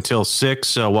 2 until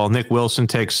 6, while Nick Wilson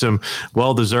takes some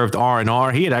well-deserved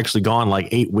R&R. He had actually gone like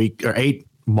 8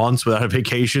 months without a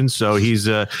vacation, so he's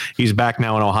back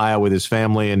now in Ohio with his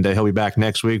family, and he'll be back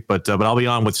next week. But I'll be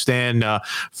on with Stan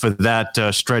for that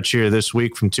stretch here this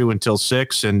week from 2 until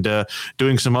 6, and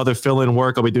doing some other fill-in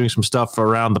work. I'll be doing some stuff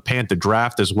around the Panther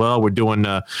draft as well. We're doing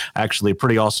actually a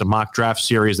pretty awesome mock draft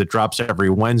series that drops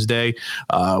every Wednesday,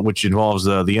 which involves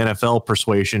the NFL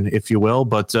persuasion, if you will.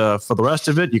 But for the rest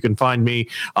of it, you can find me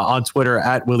on Twitter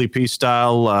at Willie P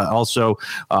Style, also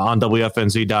on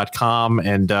WFNZ.com,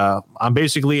 and I'm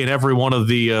basically in every one of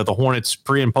the Hornets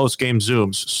pre and post game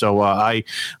Zooms. So I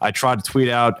try to tweet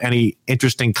out any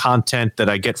interesting content that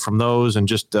I get from those, and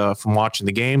just from watching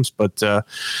the games. But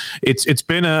it's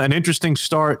been an interesting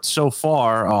start so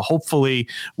far. Hopefully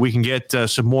we can get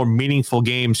some more meaningful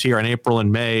games here in April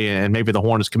and May, and maybe the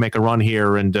Hornets can make a run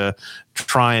here and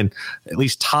try and at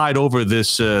least tide over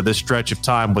this stretch of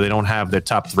time where they don't have their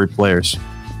top 3 players.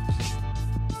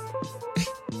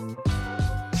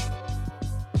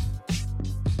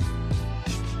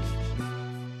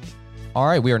 All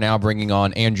right, we are now bringing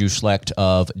on Andrew Schlecht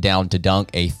of Down to Dunk,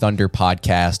 a Thunder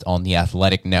podcast on the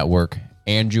Athletic Network.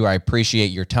 Andrew, I appreciate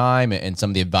your time and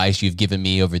some of the advice you've given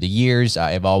me over the years.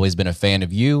 I have always been a fan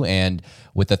of you, and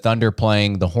with the Thunder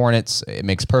playing the Hornets, it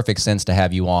makes perfect sense to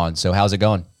have you on. So how's it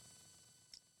going?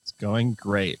 It's going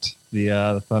great.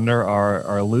 The Thunder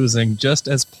are losing just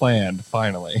as planned,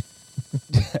 finally.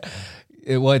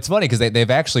 Well, it's funny because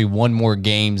they've actually won more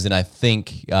games than I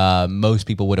think most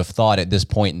people would have thought at this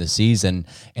point in the season.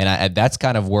 And that's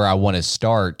kind of where I want to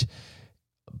start.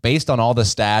 Based on all the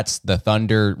stats, the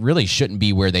Thunder really shouldn't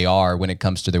be where they are when it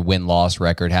comes to their win-loss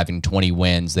record, having 20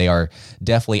 wins. They are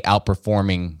definitely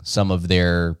outperforming some of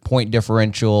their point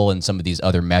differential and some of these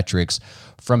other metrics.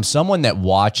 From someone that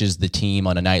watches the team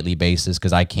on a nightly basis,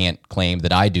 because I can't claim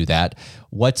that I do that,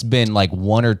 what's been like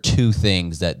one or two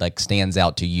things that like stands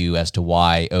out to you as to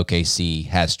why OKC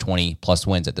has 20 plus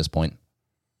wins at this point?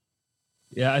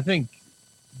 Yeah, I think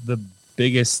the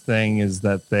biggest thing is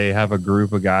that they have a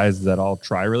group of guys that all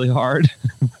try really hard,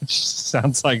 which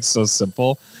sounds like so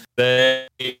simple. They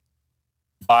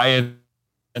buy it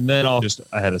and then all just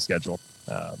ahead of schedule.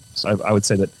 So I would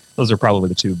say that those are probably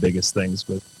the two biggest things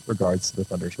with regards to the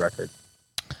Thunder's record.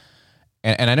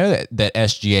 And I know that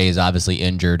SGA is obviously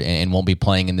injured and won't be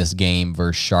playing in this game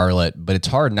versus Charlotte, but it's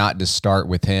hard not to start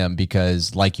with him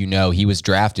because, like you know, he was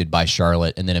drafted by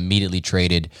Charlotte and then immediately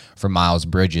traded for Miles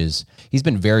Bridges. He's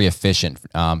been very efficient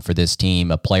for this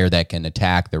team, a player that can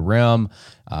attack the rim,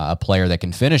 a player that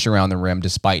can finish around the rim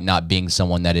despite not being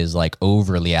someone that is like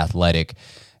overly athletic.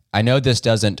 I know this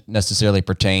doesn't necessarily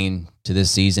pertain to this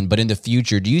season, but in the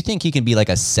future, do you think he can be like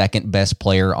a second best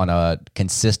player on a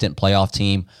consistent playoff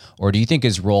team? Or do you think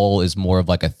his role is more of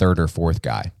like a third or fourth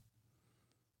guy?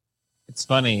 It's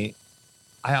funny.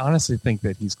 I honestly think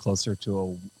that he's closer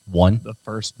to the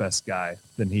first best guy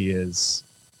than he is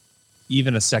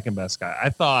even a second best guy.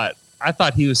 I thought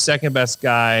he was second best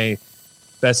guy,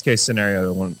 best case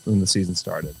scenario when the season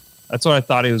started. That's what I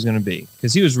thought he was going to be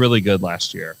because he was really good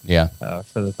last year. Yeah,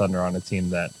 for the Thunder on a team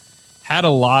that had a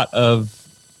lot of,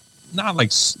 not like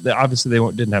obviously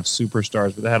they didn't have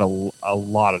superstars, but they had a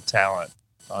lot of talent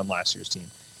on last year's team.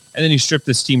 And then you strip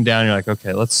this team down, and you're like,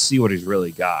 okay, let's see what he's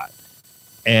really got.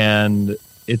 And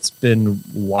it's been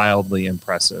wildly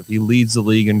impressive. He leads the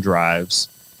league in drives.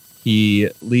 He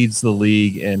leads the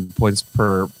league in points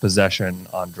per possession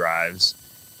on drives.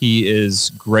 He is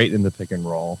great in the pick and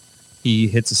roll. He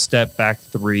hits a step back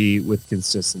three with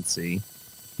consistency.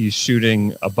 He's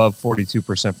shooting above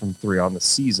 42% from three on the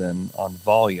season on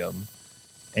volume.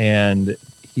 And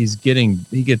he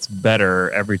gets better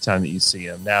every time that you see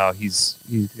him. Now he's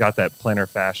got that plantar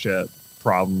fascia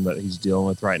problem that he's dealing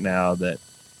with right now that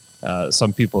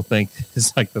some people think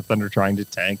is like the Thunder trying to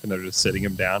tank and they're just sitting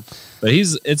him down. But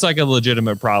it's like a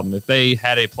legitimate problem. If they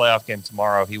had a playoff game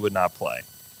tomorrow, he would not play.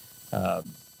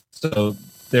 So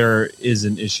there is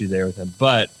an issue there with him.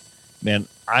 But, man,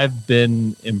 I've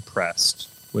been impressed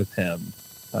with him.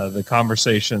 The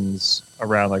conversations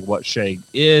around like what Shai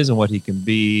is and what he can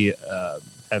be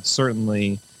have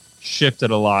certainly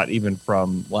shifted a lot, even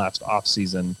from last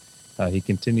offseason. He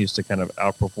continues to kind of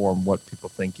outperform what people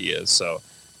think he is. So,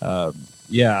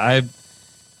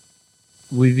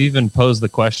 we've even posed the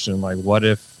question, like, what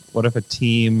if a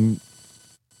team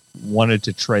wanted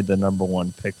to trade the number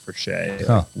one pick for Shai?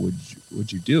 Like,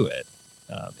 would you do it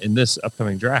in this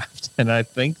upcoming draft? And I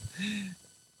think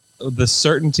the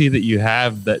certainty that you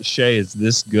have that Shai is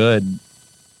this good,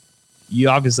 you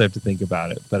obviously have to think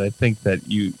about it. But I think that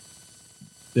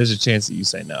there's a chance that you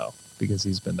say no because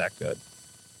he's been that good.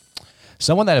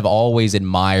 Someone that I've always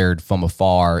admired from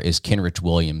afar is Kenrich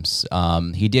Williams.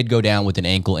 He did go down with an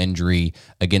ankle injury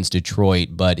against Detroit,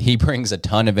 but he brings a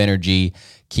ton of energy,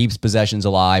 keeps possessions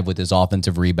alive with his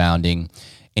offensive rebounding,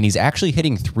 and he's actually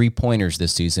hitting three-pointers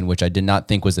this season, which I did not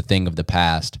think was a thing of the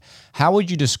past. How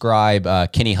would you describe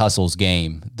Kenny Hustle's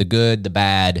game, the good, the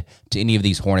bad, to any of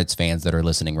these Hornets fans that are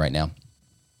listening right now?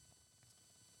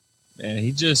 Man,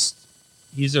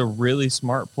 he's a really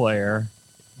smart player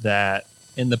that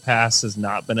in the past has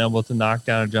not been able to knock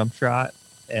down a jump shot,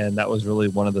 and that was really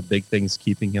one of the big things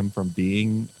keeping him from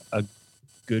being a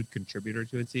good contributor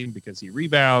to a team because he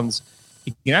rebounds.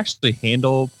 He can actually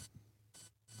handle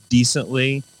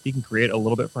decently. He can create a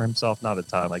little bit for himself, not a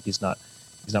ton. Like he's not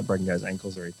breaking guys'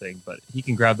 ankles or anything, but he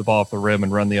can grab the ball off the rim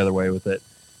and run the other way with it,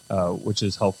 which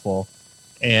is helpful.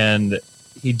 And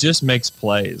he just makes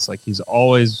plays. Like he's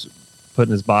always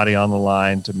putting his body on the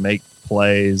line to make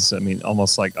plays. I mean,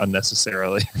 almost like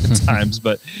unnecessarily at times,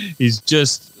 but he's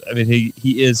just, I mean,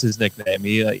 he is his nickname.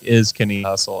 He is Kenny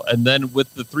Hustle. And then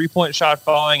with the 3-point shot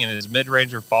falling and his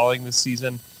mid-ranger falling this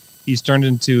season, he's turned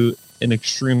into an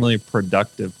extremely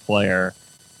productive player,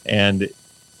 and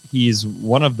he's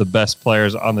one of the best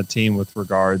players on the team with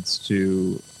regards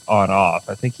to on-off.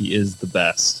 I think he is the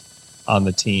best on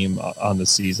the team on the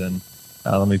season.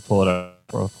 Let me pull it up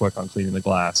real quick on Cleaning the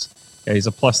Glass. Yeah, he's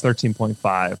a plus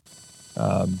 13.5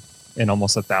 in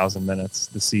almost 1,000 minutes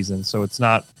this season. So it's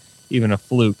not even a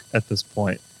fluke at this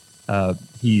point.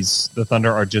 The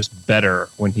Thunder are just better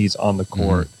when he's on the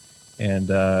court. And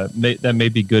that may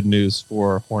be good news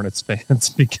for Hornets fans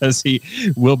because he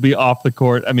will be off the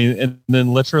court. I mean, and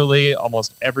then literally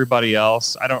almost everybody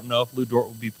else. I don't know if Lou Dort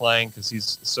will be playing because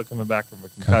he's still coming back from a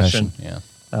concussion. Yeah.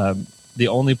 The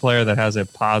only player that has a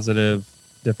positive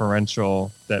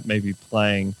differential that may be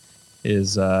playing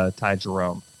is Ty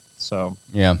Jerome. So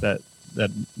yeah,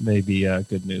 that may be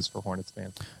good news for Hornets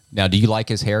fans. Now, do you like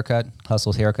his haircut,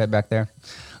 Hustle's haircut back there?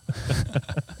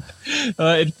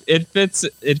 It fits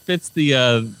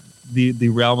the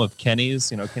realm of Kenny's.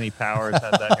 Kenny Powers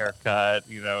had that haircut.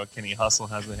 Kenny Hustle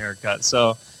has the haircut.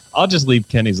 So I'll just leave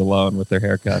Kenny's alone with their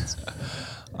haircuts.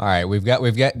 All right, we've got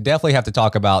definitely have to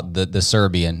talk about the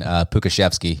Serbian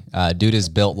Pukashevsky. Dude is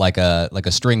built like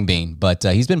a string bean, but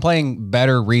he's been playing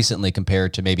better recently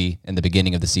compared to maybe in the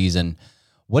beginning of the season.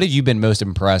 What have you been most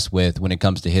impressed with when it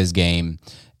comes to his game?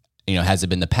 Has it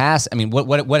been the pass? I mean,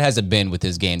 what has it been with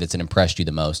his game that's impressed you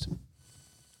the most?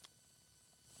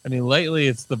 I mean, lately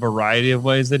it's the variety of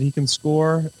ways that he can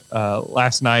score.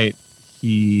 Last night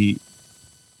he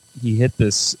hit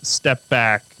this step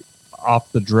back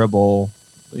off the dribble,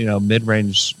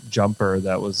 mid-range jumper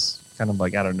that was kind of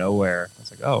like out of nowhere. I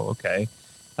was like, oh, okay.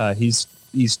 He's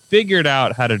figured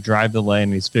out how to drive the lane.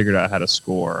 And he's figured out how to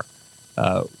score.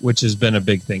 Which has been a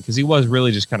big thing because he was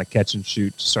really just kind of catch and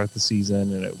shoot to start the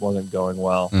season, and it wasn't going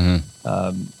well.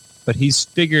 Mm-hmm. But he's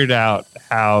figured out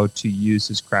how to use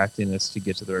his craftiness to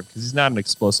get to the rim because he's not an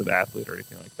explosive athlete or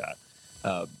anything like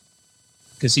that.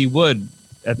 Because he would,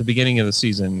 at the beginning of the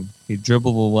season, he'd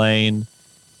dribble the lane,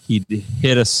 he'd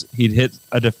hit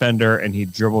a defender, and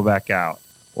he'd dribble back out,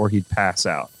 or he'd pass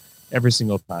out every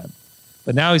single time.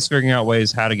 But now he's figuring out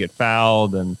ways how to get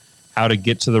fouled and how to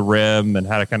get to the rim and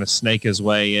how to kind of snake his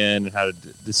way in and how to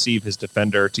deceive his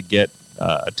defender to get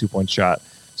a 2-point shot.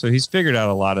 So he's figured out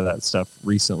a lot of that stuff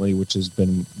recently, which has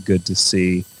been good to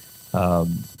see.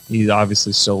 He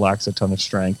obviously still lacks a ton of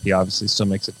strength. He obviously still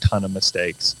makes a ton of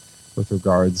mistakes with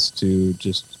regards to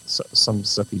just some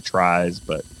stuff he tries,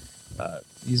 but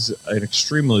he's an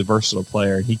extremely versatile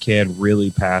player. He can really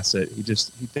pass it. He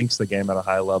thinks the game at a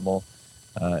high level.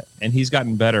 And he's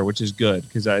gotten better, which is good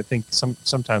because I think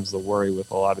sometimes the worry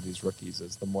with a lot of these rookies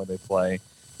is the more they play,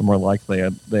 the more likely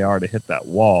they are to hit that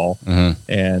wall. Mm-hmm.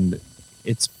 And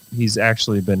he's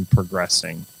actually been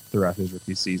progressing throughout his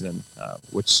rookie season,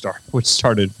 which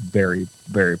started very,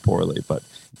 very poorly, but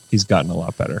he's gotten a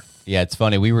lot better. Yeah, it's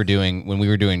funny. When we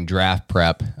were doing draft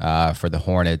prep for the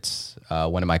Hornets,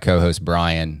 one of my co-hosts,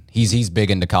 Brian, he's big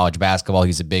into college basketball.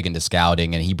 He's big into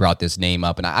scouting, and he brought this name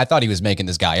up. And I thought he was making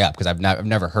this guy up because I've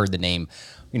never heard the name,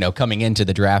 coming into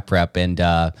the draft prep. And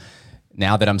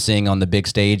now that I'm seeing on the big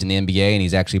stage in the NBA, and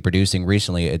he's actually producing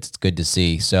recently, it's good to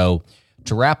see. So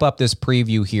to wrap up this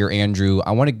preview here, Andrew,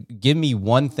 I want to give me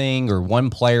one thing or one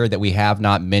player that we have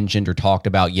not mentioned or talked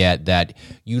about yet that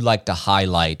you'd like to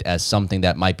highlight as something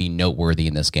that might be noteworthy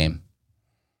in this game.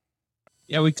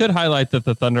 Yeah, we could highlight that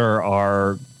the Thunder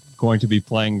are going to be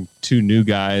playing two new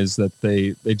guys that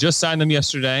they just signed them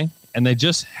yesterday, and they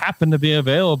just happened to be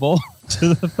available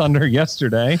to the Thunder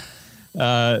yesterday.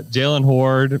 Jalen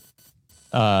Horde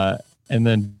and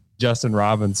then Justin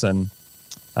Robinson.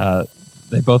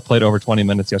 They both played over 20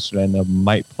 minutes yesterday, and they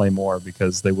might play more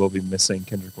because they will be missing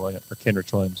Kendrick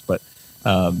Williams. But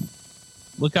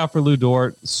look out for Lou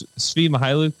Dort. Svi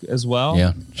Mykhailiuk as well.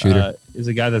 Yeah, shooter. Is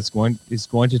a guy that's going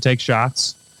to take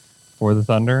shots for the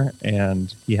Thunder,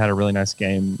 and he had a really nice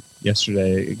game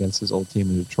yesterday against his old team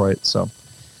in Detroit. So,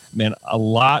 man, a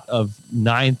lot of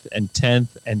 9th and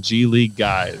 10th and G League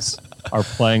guys are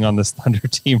playing on this Thunder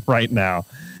team right now.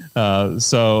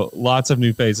 So lots of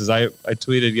new faces. I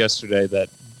tweeted yesterday that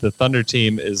the Thunder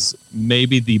team is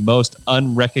maybe the most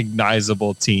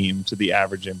unrecognizable team to the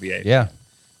average NBA. Yeah.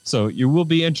 So you will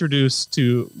be introduced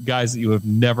to guys that you have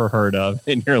never heard of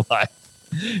in your life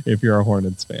if you're a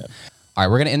Hornets fan. All right,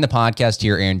 we're going to end the podcast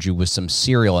here, Andrew, with some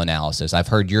serial analysis. I've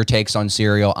heard your takes on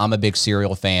cereal. I'm a big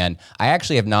cereal fan. I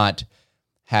actually have not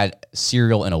had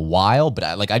cereal in a while, but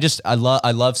I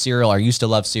love cereal. I used to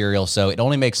love cereal, so it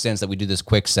only makes sense that we do this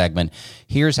quick segment.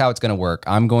 Here's how it's going to work.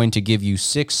 I'm going to give you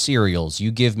 6 cereals. You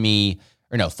give me,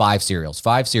 5 cereals.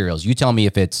 5 cereals. You tell me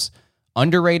if it's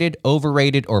underrated,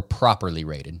 overrated, or properly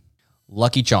rated.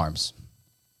 Lucky Charms.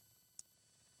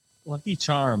 Lucky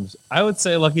Charms. I would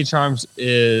say Lucky Charms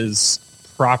is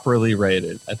properly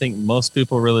rated. I think most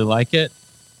people really like it.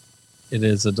 It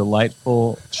is a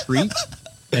delightful treat,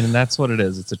 and that's what it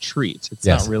is. It's a treat. It's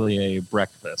not really a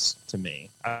breakfast to me.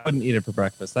 I wouldn't eat it for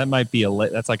breakfast. That might be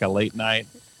that's like a late night,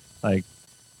 like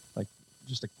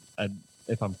just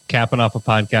if I'm capping off a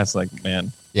podcast, like,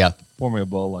 man, pour me a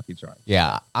bowl of Lucky Charms.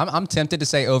 Yeah, I'm tempted to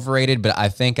say overrated, but I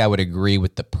think I would agree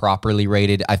with the properly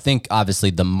rated. I think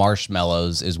obviously the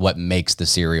marshmallows is what makes the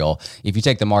cereal. If you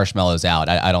take the marshmallows out,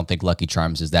 I don't think Lucky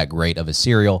Charms is that great of a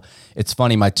cereal. It's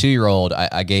funny, my 2-year-old,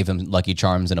 I gave him Lucky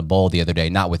Charms in a bowl the other day,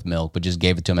 not with milk, but just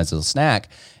gave it to him as a snack,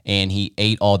 and he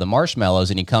ate all the marshmallows,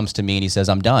 and he comes to me and he says,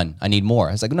 "I'm done. I need more."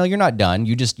 I was like, "No, you're not done.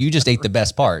 You just ate the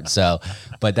best part." So,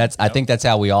 but I think that's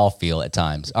how we all feel at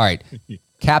times. All right,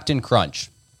 Captain Crunch.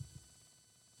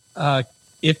 I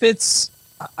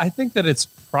think that it's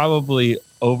probably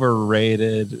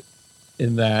overrated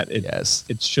in that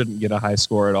it shouldn't get a high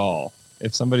score at all.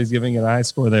 If somebody's giving it a high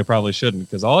score, they probably shouldn't,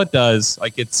 because all it does, I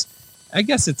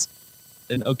guess it's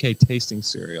an okay tasting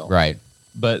cereal, right?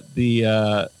 But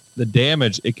the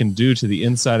damage it can do to the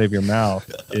inside of your mouth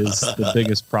is the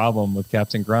biggest problem with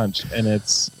Captain Crunch, and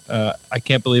it's I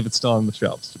can't believe it's still on the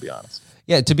shelves, to be honest.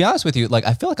 Yeah, to be honest with you,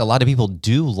 I feel like a lot of people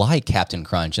do like Captain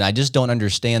Crunch, and I just don't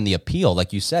understand the appeal.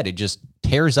 Like you said, it just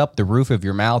tears up the roof of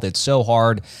your mouth. It's so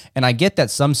hard, and I get that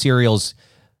some cereals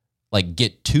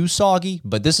get too soggy,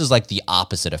 but this is the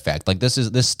opposite effect.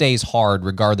 This stays hard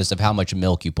regardless of how much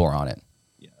milk you pour on it.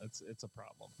 Yeah, it's a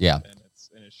problem. Yeah,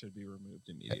 and it should be removed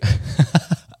immediately.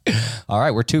 All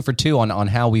right, we're 2 for 2 on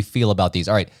how we feel about these.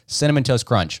 All right, Cinnamon Toast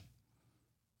Crunch.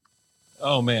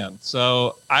 Oh, man.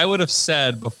 So I would have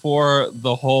said before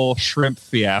the whole shrimp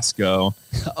fiasco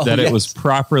that it was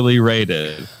properly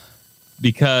rated,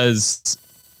 because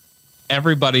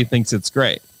everybody thinks it's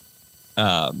great.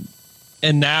 And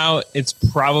now it's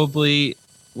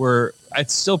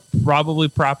still probably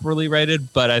properly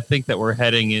rated, but I think that we're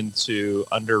heading into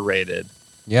underrated.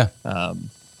 Yeah.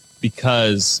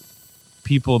 Because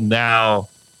people now,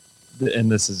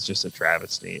 and this is just a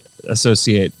travesty,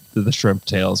 associate the shrimp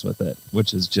tails with it,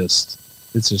 which is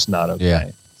it's just not okay.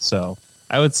 Yeah. So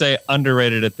I would say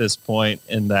underrated at this point,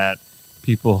 in that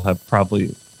people have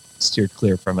probably steered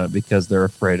clear from it because they're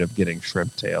afraid of getting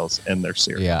shrimp tails in their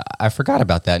cereal. Yeah, I forgot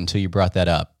about that until you brought that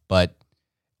up. But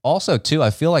also, too,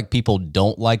 I feel like people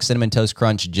don't like Cinnamon Toast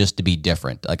Crunch just to be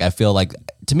different. I feel like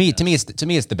to me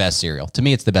it's the best cereal. To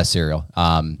me, it's the best cereal.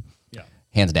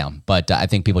 Hands down. But I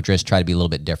think people just try to be a little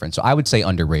bit different. So I would say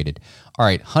underrated. All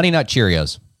right, Honey Nut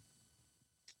Cheerios.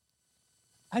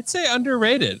 I'd say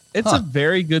underrated. It's a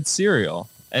very good cereal.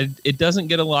 And it doesn't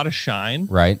get a lot of shine.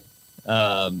 Right.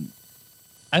 I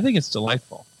think it's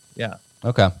delightful. Yeah.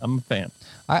 Okay. I'm a fan.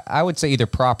 I would say either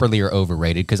properly or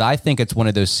overrated, because I think it's one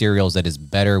of those cereals that is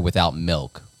better without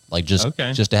milk. Just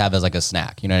to have as a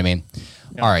snack. You know what I mean?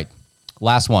 Yeah. All right.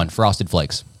 Last one, Frosted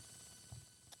Flakes.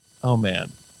 Oh,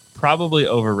 man. Probably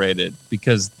overrated,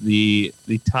 because the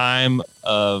time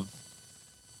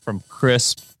from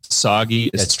crisp soggy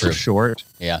is too short.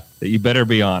 Yeah, that you better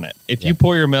be on it. If you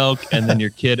pour your milk and then your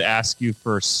kid asks you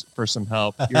for some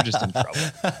help, you're just in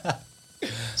trouble.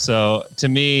 So to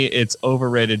me, it's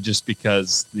overrated just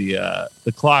because the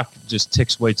clock just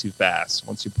ticks way too fast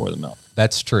once you pour the milk.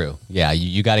 That's true. Yeah,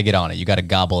 you got to get on it. You got to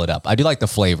gobble it up. I do like the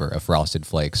flavor of Frosted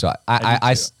Flakes. So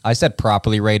I said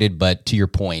properly rated, but to your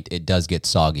point, it does get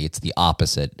soggy. It's the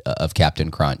opposite of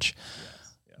Captain Crunch.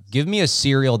 Yes. Give me a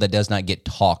cereal that does not get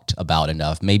talked about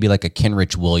enough. Maybe like a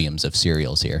Kenrich Williams of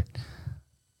cereals here.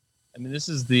 I mean, this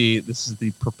is the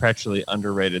perpetually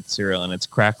underrated cereal, and it's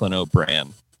Cracklin' Oat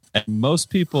Bran. And most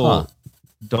people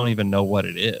don't even know what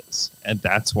it is. And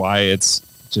that's why it's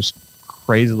just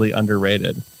crazily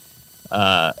underrated.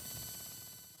 Go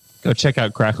check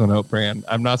out Cracklin' Oat Bran.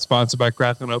 I'm not sponsored by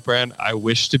Cracklin' Oat Bran. I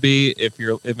wish to be.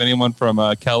 If anyone from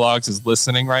Kellogg's is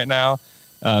listening right now,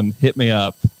 hit me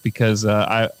up, because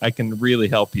I can really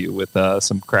help you with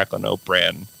some Cracklin' Oat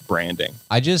Bran branding.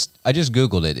 I just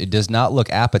Googled it. It does not look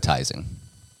appetizing.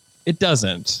 It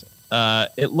doesn't.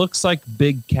 It looks like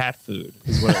big cat food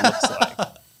is what it looks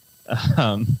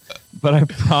like. But I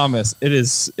promise it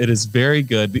is very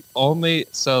good. Few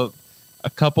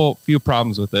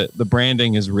problems with it. The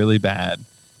branding is really bad.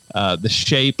 The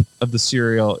shape of the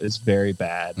cereal is very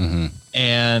bad. Mm-hmm.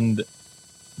 And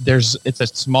it's a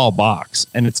small box,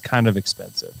 and it's kind of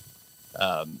expensive.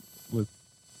 On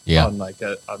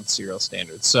cereal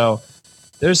standards. So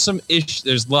there's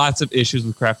lots of issues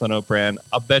with Cracklin' Oat Bran.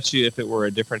 I'll bet you if it were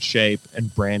a different shape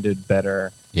and branded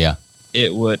better,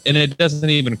 it would. And it doesn't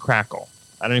even crackle.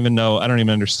 I don't even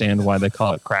understand why they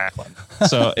call it Cracklin'.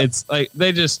 So it's like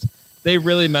they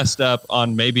really messed up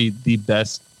on maybe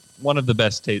one of the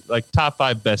best top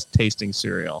 5 best tasting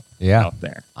cereal out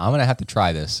there. I'm gonna have to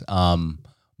try this.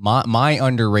 My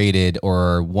underrated,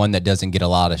 or one that doesn't get a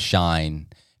lot of shine.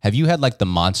 Have you had like the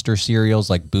monster cereals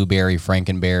like Boo Berry,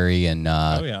 Frankenberry, and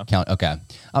Okay,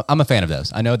 I'm a fan of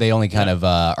those. I know they only kind of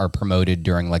are promoted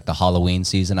during like the Halloween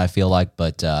season, I feel like,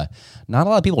 but not a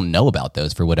lot of people know about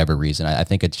those for whatever reason. I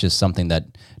think it's just something that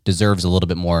deserves a little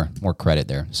bit more credit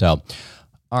there. So,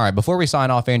 all right, before we sign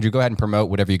off, Andrew, go ahead and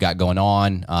promote whatever you got going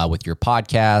on with your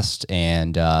podcast,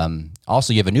 and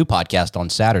also you have a new podcast on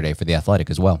Saturday for The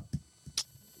Athletic as well.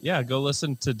 Yeah, go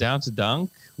listen to Down to Dunk.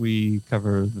 We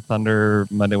cover the Thunder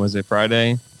Monday, Wednesday,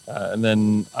 Friday. And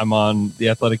then I'm on the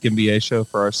Athletic NBA show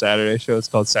for our Saturday show. It's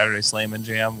called Saturday Slam and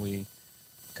Jam. We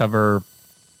cover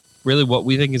really what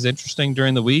we think is interesting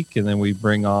during the week, and then we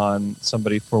bring on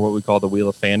somebody for what we call the Wheel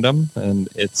of Fandom. And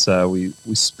it's we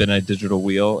spin a digital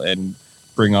wheel and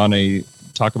bring on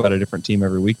talk about a different team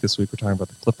every week. This week we're talking about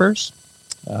the Clippers.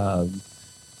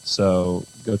 So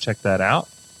go check that out.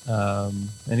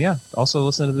 And yeah, also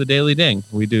listen to the Daily Ding.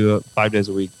 We do a 5 days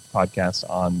a week podcast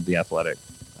on The Athletic,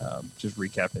 just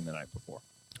recapping the night before.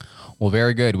 Well,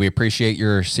 very good. We appreciate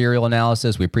your serial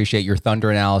analysis. We appreciate your Thunder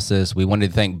analysis. We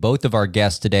wanted to thank both of our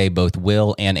guests today, both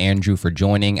Will and Andrew, for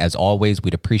joining. As always,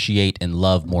 we'd appreciate and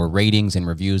love more ratings and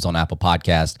reviews on Apple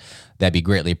Podcast. That'd be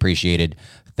greatly appreciated.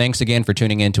 Thanks again for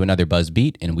tuning in to another Buzz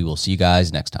Beat, and we will see you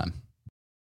guys next time.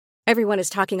 Everyone is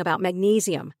talking about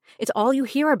magnesium. It's all you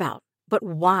hear about. But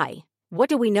why? What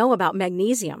do we know about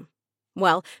magnesium?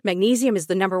 Well, magnesium is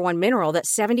the number one mineral that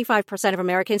 75% of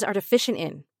Americans are deficient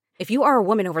in. If you are a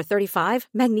woman over 35,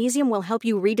 magnesium will help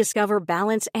you rediscover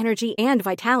balance, energy, and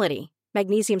vitality.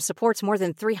 Magnesium supports more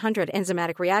than 300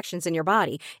 enzymatic reactions in your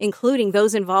body, including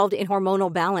those involved in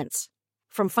hormonal balance.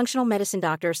 From functional medicine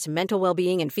doctors to mental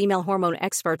well-being and female hormone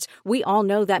experts, we all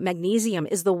know that magnesium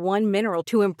is the one mineral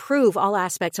to improve all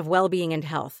aspects of well-being and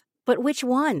health. But which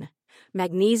one?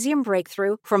 Magnesium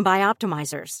Breakthrough from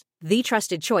Bioptimizers, the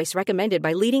trusted choice recommended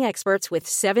by leading experts with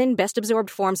 7 best-absorbed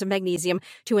forms of magnesium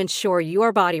to ensure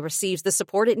your body receives the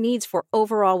support it needs for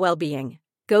overall well-being.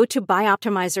 Go to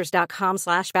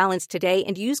bioptimizers.com/balance today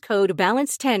and use code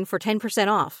BALANCE10 for 10%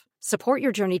 off. Support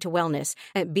your journey to wellness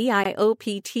at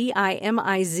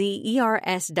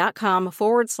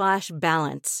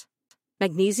bioptimizers.com/balance.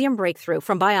 Magnesium Breakthrough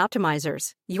from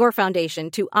Bioptimizers, your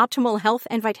foundation to optimal health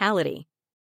and vitality.